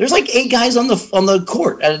league. There's 8 guys on the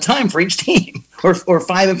court at a time for each team, or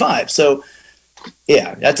 5 and 5. So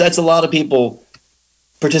yeah, that's a lot of people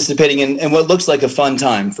participating in what looks like a fun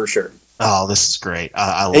time for sure. Oh, this is great.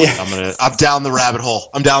 I love it. I'm down the rabbit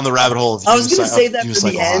hole. I was going to say that for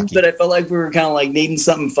the end, but I felt like we were kind of needing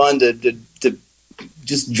something fun to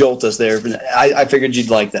just jolt us there. I figured you'd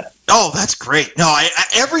like that. Oh, that's great. No,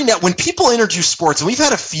 when people introduce sports, and we've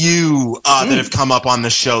had a few that have come up on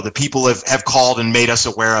this show that people have called and made us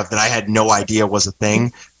aware of that I had no idea was a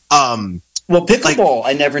thing. Well, pickleball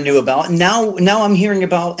I never knew about. Now I'm hearing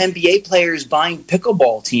about NBA players buying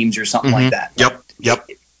pickleball teams or something like that. Yep.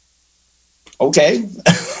 Okay.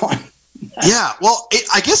 Yeah, well,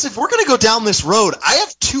 I guess if we're going to go down this road, I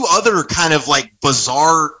have 2 other kind of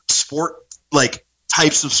bizarre sport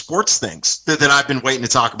types of sports things that I've been waiting to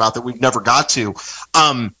talk about that we've never got to.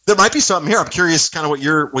 There might be something here. I'm curious kind of what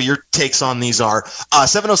your takes on these are.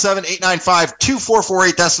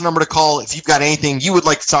 707-895-2448. That's the number to call if you've got anything you would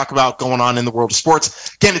like to talk about going on in the world of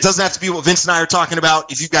sports. Again, it doesn't have to be what Vince and I are talking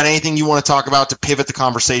about. If you've got anything you want to talk about to pivot the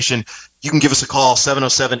conversation, you can give us a call,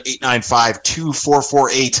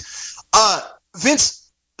 707-895-2448. Vince,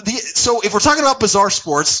 so if we're talking about bizarre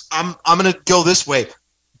sports, I'm going to go this way.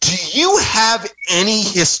 Do you have any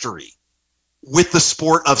history with the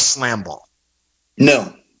sport of slam ball?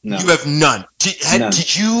 No. You have none.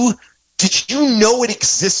 Did you know it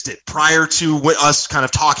existed prior to us kind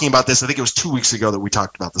of talking about this? I think it was 2 weeks ago that we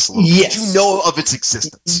talked about this a little bit. Yes. Did you know of its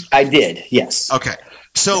existence? I did, yes. Okay.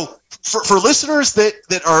 So for listeners that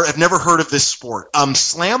have never heard of this sport,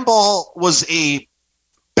 slam ball was a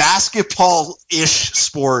basketball-ish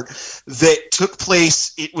sport that took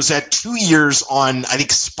place. It was at 2 years on, I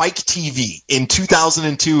think, Spike TV in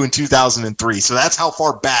 2002 and 2003. So that's how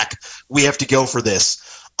far back we have to go for this.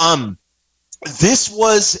 This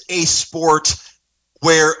was a sport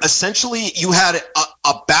where essentially you had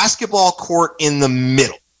a basketball court in the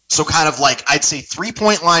middle. So kind of like, I'd say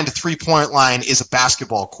 3-point line to 3-point line is a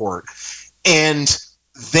basketball court. And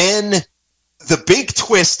then the big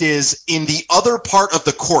twist is in the other part of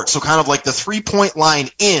the court. So kind of like the 3-point line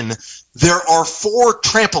in, there are 4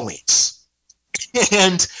 trampolines.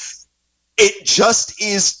 And it just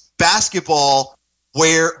is basketball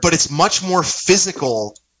but it's much more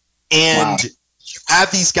physical. And you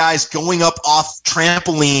have these guys going up off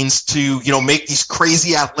trampolines to, make these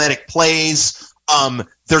crazy athletic plays.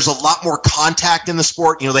 There's a lot more contact in the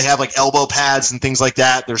sport. They have like elbow pads and things like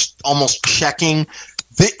that. There's almost checking.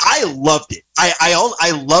 I loved it.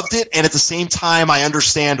 I loved it. And at the same time, I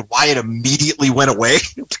understand why it immediately went away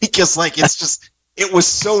because it was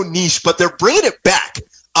so niche, but they're bringing it back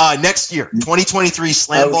next year. 2023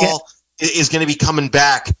 slam ball is going to be coming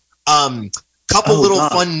back. Couple little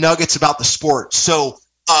fun nuggets about the sport. So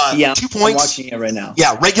 2 points. I'm watching it right now.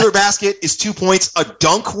 Yeah, regular basket is 2 points. A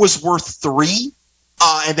dunk was worth 3,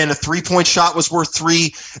 and then a 3-point shot was worth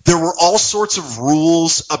 3. There were all sorts of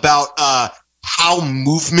rules about how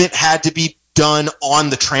movement had to be done on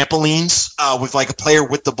the trampolines. With like a player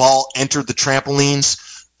with the ball entered the trampolines.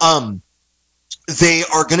 They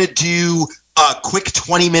are going to do quick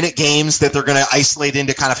 20-minute games that they're going to isolate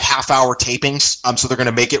into kind of half-hour tapings. So they're going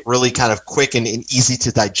to make it really kind of quick and easy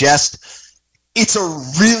to digest. It's a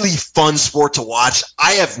really fun sport to watch.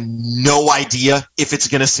 I have no idea if it's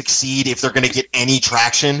going to succeed, if they're going to get any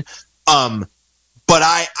traction. But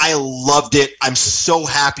I loved it. I'm so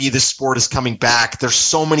happy this sport is coming back. There's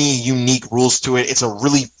so many unique rules to it. It's a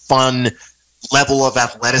really fun level of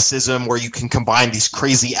athleticism where you can combine these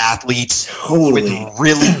crazy athletes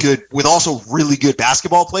with also really good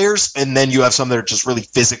basketball players, and then you have some that are just really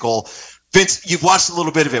physical. Vince, you've watched a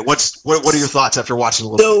little bit of it. What are your thoughts after watching a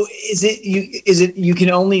little bit? So is it you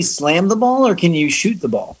can only slam the ball or can you shoot the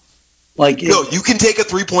ball? No, you can take a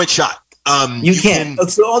 3-point shot. You can.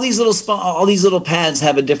 So all these little pads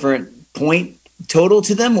have a different point total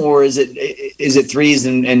to them, or is it threes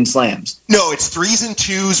and slams? No, it's 3s and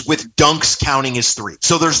 2s with dunks counting as 3.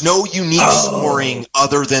 So there's no unique scoring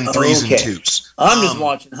other than 3s and 2s. I'm just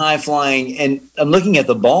watching high flying, and I'm looking at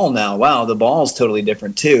the ball now. Wow, the ball is totally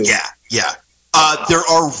different too. Yeah. There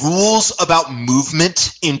are rules about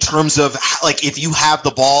movement in terms of like if you have the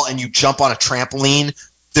ball and you jump on a trampoline,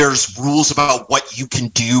 there's rules about what you can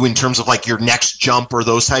do in terms of like your next jump or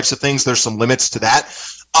those types of things. There's some limits to that.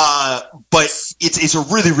 But it's a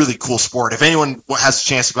really, really cool sport. If anyone has a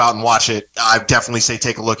chance to go out and watch it, I definitely say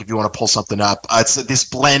take a look if you want to pull something up. It's this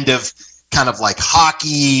blend of kind of like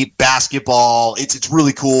hockey, basketball. It's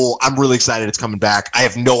really cool. I'm really excited it's coming back. I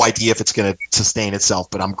have no idea if it's going to sustain itself,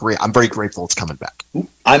 but I'm very grateful it's coming back.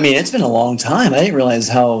 I mean, it's been a long time. I didn't realize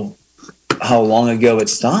how long ago it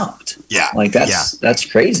stopped. Yeah. That's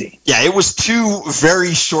crazy. Yeah, it was 2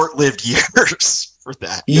 very short-lived years for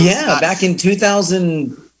that. Back in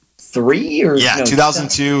 2003 or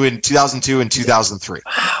 2002 and 2003.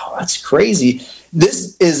 Wow, that's crazy.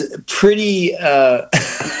 This is pretty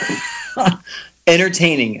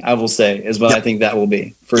entertaining, I will say, is what I think that will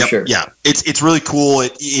be for sure. Yeah, it's really cool.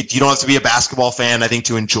 You don't have to be a basketball fan, I think,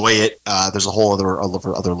 to enjoy it. There's a whole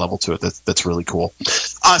other level to it that's really cool.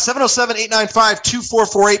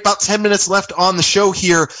 707-895-2448. About 10 minutes left on the show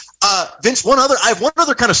here. Vince, I have one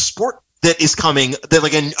other kind of sport that is coming, that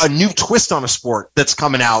like a new twist on a sport that's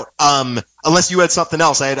coming out. Unless you had something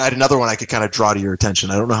else, I had another one I could kind of draw to your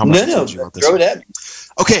attention. I don't know how much. No, throw it at me.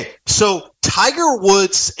 Okay, so Tiger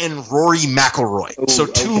Woods and Rory McIlroy.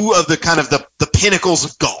 Two of the kind of the pinnacles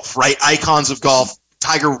of golf, right? Icons of golf.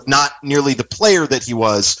 Tiger, not nearly the player that he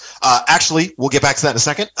was. Actually, we'll get back to that in a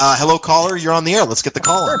second. Hello, caller. You're on the air. Let's get the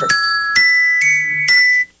call on. Perfect.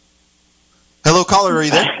 Hello, caller. Are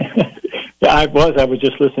you there? Yeah, I was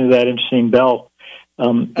just listening to that interesting bell.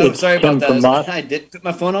 Sorry about that. I did put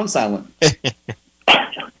my phone on silent.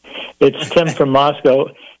 It's Tim from Moscow,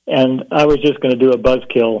 and I was just going to do a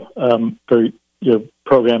buzzkill for your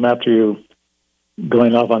program after you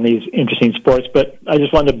going off on these interesting sports, but I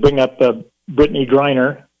just wanted to bring up Brittany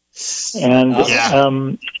Griner, and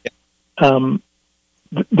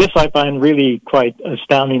this I find really quite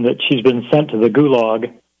astounding that she's been sent to the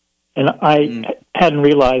Gulag. And I hadn't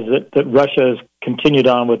realized that Russia has continued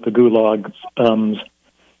on with the Gulags.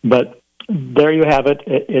 But there you have it.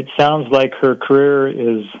 It sounds like her career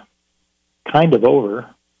is kind of over.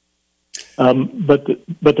 But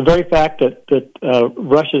the very fact that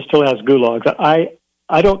Russia still has gulags,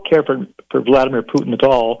 I don't care for Vladimir Putin at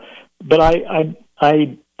all, but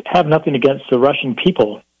I have nothing against the Russian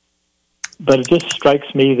people. But it just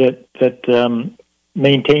strikes me that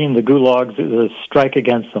maintaining the gulags is a strike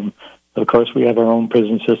against them. Of course, we have our own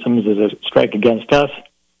prison systems as a strike against us.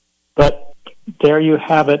 But there you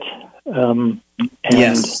have it.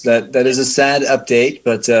 Yes, that is a sad update,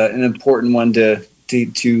 but an important one to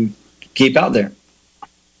keep out there.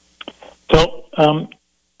 So,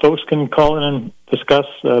 folks can call in and discuss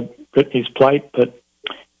Britney's plight, but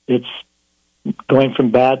it's going from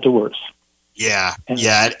bad to worse. Yeah,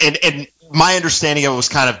 and my understanding of it was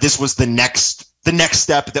kind of this was the next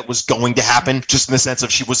step that was going to happen, just in the sense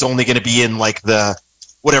of she was only going to be in like the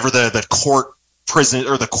court prison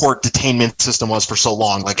or the court detainment system was for so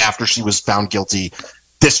long. Like after she was found guilty,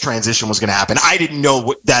 this transition was going to happen. I didn't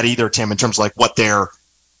know that either, Tim, in terms of like what their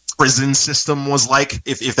prison system was like,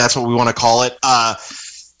 if that's what we want to call it.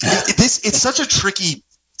 It's such a tricky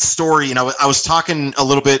story, and I was talking a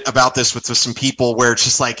little bit about this with some people where it's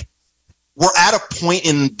just like we're at a point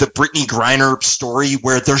in the Brittney Griner story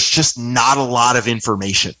where there's just not a lot of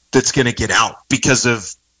information that's going to get out because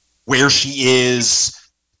of where she is,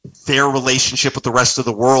 their relationship with the rest of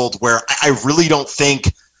the world, where I really don't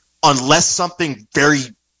think, unless something very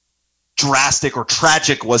drastic or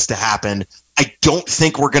tragic was to happen, I don't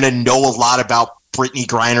think we're going to know a lot about Brittney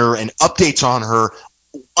Griner and updates on her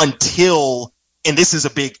until, and this is a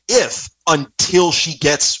big if, until she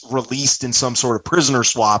gets released in some sort of prisoner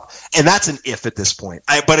swap. And that's an if at this point.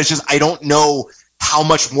 But it's just, I don't know how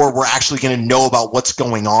much more we're actually going to know about what's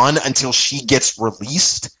going on until she gets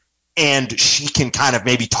released and she can kind of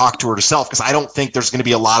maybe talk to herself. Because I don't think there's going to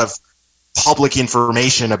be a lot of public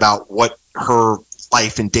information about what her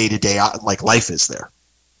life and day-to-day like life is there.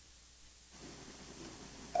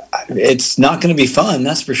 It's not going to be fun,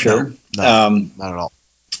 that's for sure. No, not at all.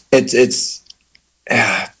 It's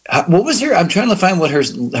what was her? I'm trying to find what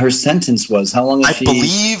her sentence was. How long? I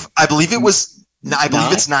believe it was. I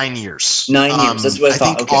believe it's 9 years. 9 years. That's what I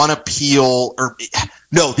thought. Think on appeal, or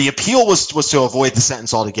no, the appeal was to avoid the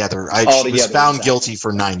sentence altogether. She was found guilty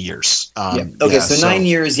for 9 years. Okay, so 9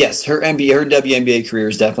 years. Yes, her WNBA career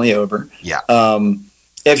is definitely over. Yeah.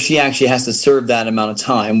 If she actually has to serve that amount of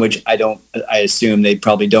time, which I assume they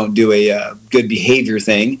probably don't do a good behavior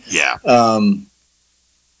thing. Yeah.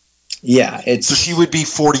 Yeah, so she would be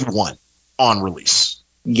 41 on release.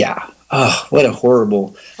 Yeah. Oh, what a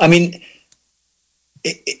horrible. I mean,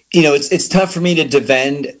 it's tough for me to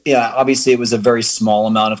defend. Yeah, obviously it was a very small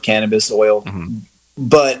amount of cannabis oil,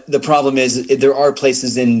 but the problem is there are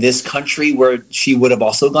places in this country where she would have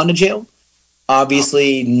also gone to jail.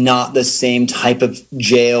 Obviously, not the same type of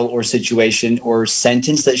jail or situation or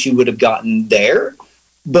sentence that she would have gotten there,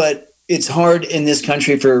 but it's hard in this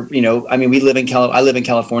country for, I mean, I live in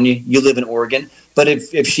California, you live in Oregon, but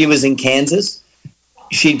if she was in Kansas,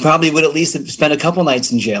 she probably would at least have spent a couple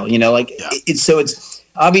nights in jail, it's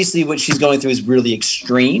obviously what she's going through is really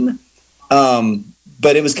extreme.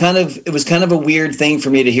 But it was kind of a weird thing for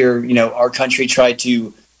me to hear, our country try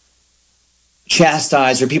to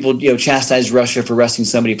chastise, or people, chastise Russia for arresting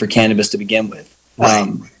somebody for cannabis to begin with.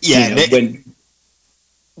 Right.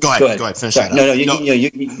 Go ahead. Finish that up. No, you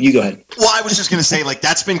go ahead. Well, I was just going to say, like,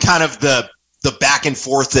 that's been kind of the back and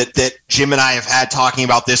forth that Jim and I have had talking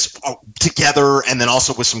about this together, and then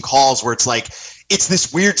also with some calls where it's like, it's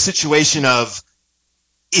this weird situation of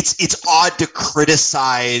it's odd to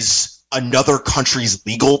criticize another country's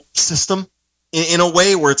legal system in a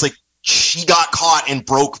way where it's like she got caught and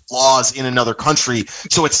broke laws in another country.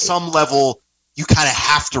 So at some level, you kind of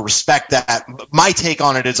have to respect that. My take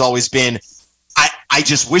on it has always been, I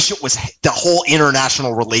just wish it was the whole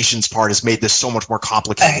international relations part has made this so much more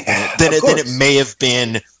complicated than it may have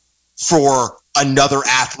been for another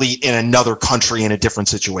athlete in another country in a different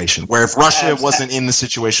situation. Where if Russia wasn't in the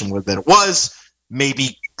situation that it was,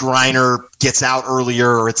 maybe Griner gets out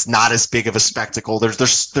earlier, or it's not as big of a spectacle. There's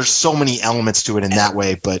so many elements to it in that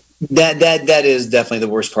way, but that is definitely the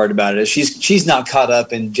worst part about it. She's not caught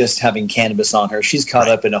up in just having cannabis on her. She's caught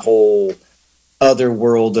up in a whole other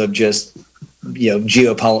world of just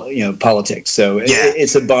politics. So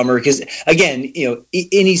it's a bummer because, again,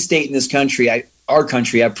 any state in this country, our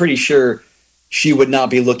country, I'm pretty sure she would not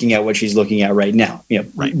be looking at what she's looking at right now.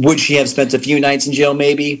 Right. Would she have spent a few nights in jail?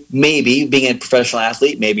 Maybe being a professional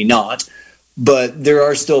athlete, maybe not. But there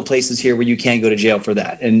are still places here where you can go to jail for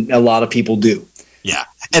that, and a lot of people do. Yeah,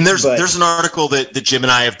 and there's an article that Jim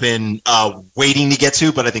and I have been waiting to get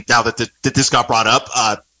to, but I think now that this got brought up,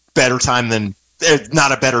 better time than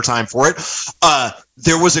not a better time for it.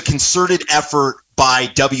 There was a concerted effort by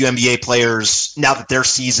WNBA players now that their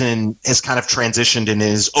season has kind of transitioned and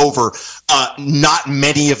is over. Not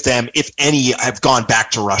many of them, if any, have gone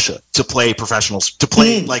back to Russia to play professionals, to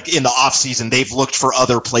play like in the off season. They've looked for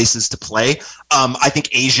other places to play. I think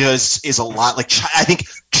Asia is a lot like I think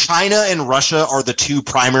China and Russia are the two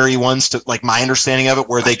primary ones to like my understanding of it,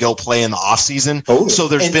 where they go play in the off season. So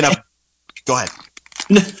there's been a go ahead.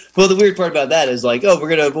 Well, the weird part about that is like, oh, we're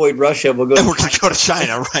going to avoid Russia. We're going to go to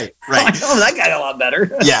China, right? Oh, that got a lot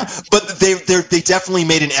better. Yeah, but they definitely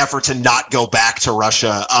made an effort to not go back to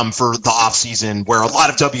Russia for the off season, where a lot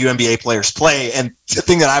of WNBA players play. And the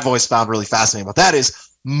thing that I've always found really fascinating about that is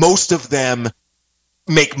most of them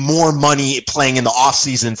make more money playing in the off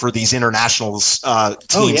season for these internationals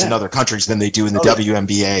teams in other countries than they do in the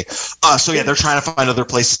WNBA. So they're trying to find other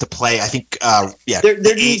places to play. I think there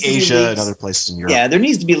Asia and other places in Europe. Yeah, there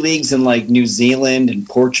needs to be leagues in like New Zealand and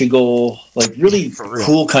Portugal, like really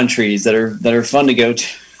cool countries that are fun to go to.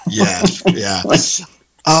 Yeah.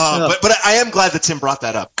 But I am glad that Tim brought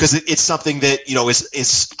that up, because it's something that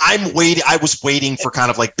is I was waiting for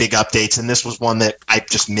kind of like big updates, and this was one that I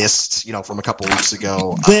just missed from a couple of weeks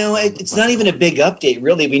ago. Well, it's not even a big update,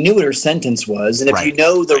 really. We knew what her sentence was, and if you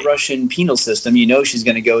know the Russian penal system, she's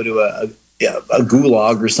going to go to a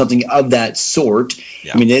gulag or something of that sort.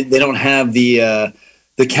 I mean, they don't have the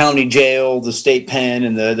county jail, the state pen,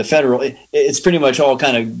 and the federal. It's pretty much all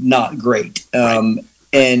kind of not great.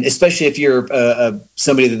 And especially if you're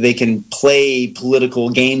somebody that they can play political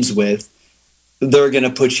games with, they're going to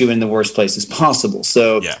put you in the worst places possible.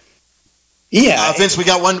 So, Vince, we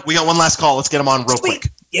got one last call. Let's get him on real quick.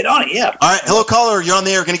 Get on it, yeah. All right, hello, caller. You're on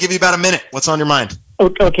the air. Going to give you about a minute. What's on your mind?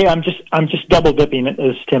 Okay, I'm just double dipping. This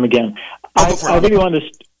is Tim again. I really wanted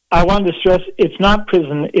to stress it's not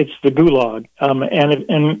prison; it's the gulag.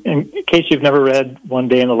 And in case you've never read One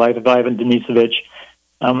Day in the Life of Ivan Denisovich.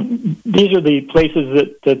 These are the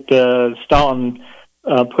places that Stalin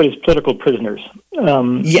put his political prisoners,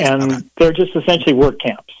 and they're just essentially work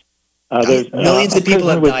camps. There's millions of people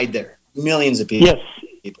have died there. Millions of people.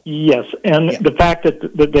 Yes, and the fact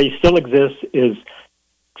that they still exist is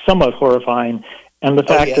somewhat horrifying, and the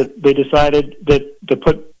fact that they decided that to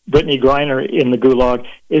put Brittany Griner in the gulag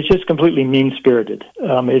is just completely mean-spirited.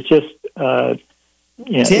 It's just.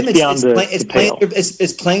 Tim,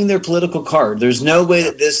 it's playing their political card. There's no way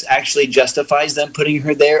that this actually justifies them putting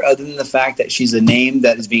her there, other than the fact that she's a name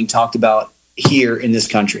that is being talked about here in this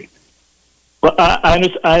country. Well, I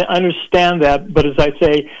understand that, but as I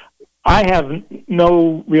say, I have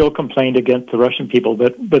no real complaint against the Russian people,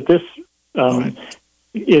 but this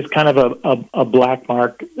is kind of a black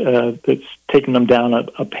mark that's taken them down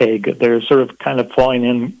a peg. They're sort of kind of falling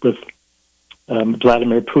in with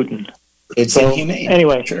Vladimir Putin. It's inhumane.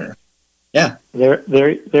 Anyway, sure. Yeah.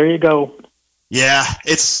 There you go. Yeah,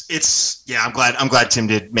 it's I'm glad Tim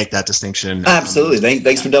did make that distinction. Absolutely.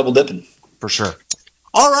 Thanks for double dipping. For sure.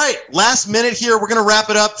 All right, last minute here. We're going to wrap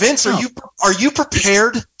it up. Vince, are you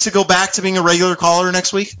prepared to go back to being a regular caller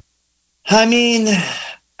next week? I mean,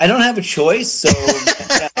 I don't have a choice, so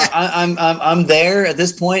I'm there at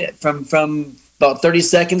this point. From about 30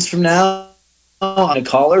 seconds from now, I'm a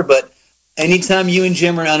caller, but. Anytime you and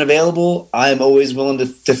Jim are unavailable, I'm always willing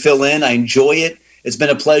to fill in. I enjoy it. It's been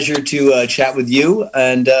a pleasure to chat with you,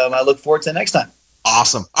 and I look forward to the next time.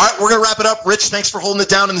 Awesome. All right, we're going to wrap it up. Rich, thanks for holding it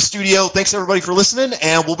down in the studio. Thanks, everybody, for listening,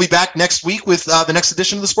 and we'll be back next week with the next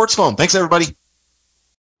edition of the Sports Phone. Thanks, everybody.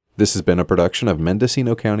 This has been a production of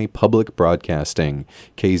Mendocino County Public Broadcasting,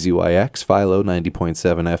 KZYX, Philo 90.7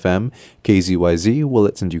 FM, KZYZ,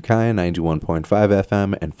 Willits and Ukiah 91.5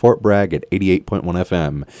 FM, and Fort Bragg at 88.1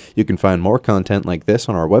 FM. You can find more content like this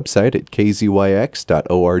on our website at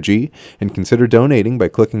kzyx.org, and consider donating by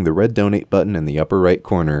clicking the red donate button in the upper right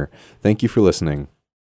corner. Thank you for listening.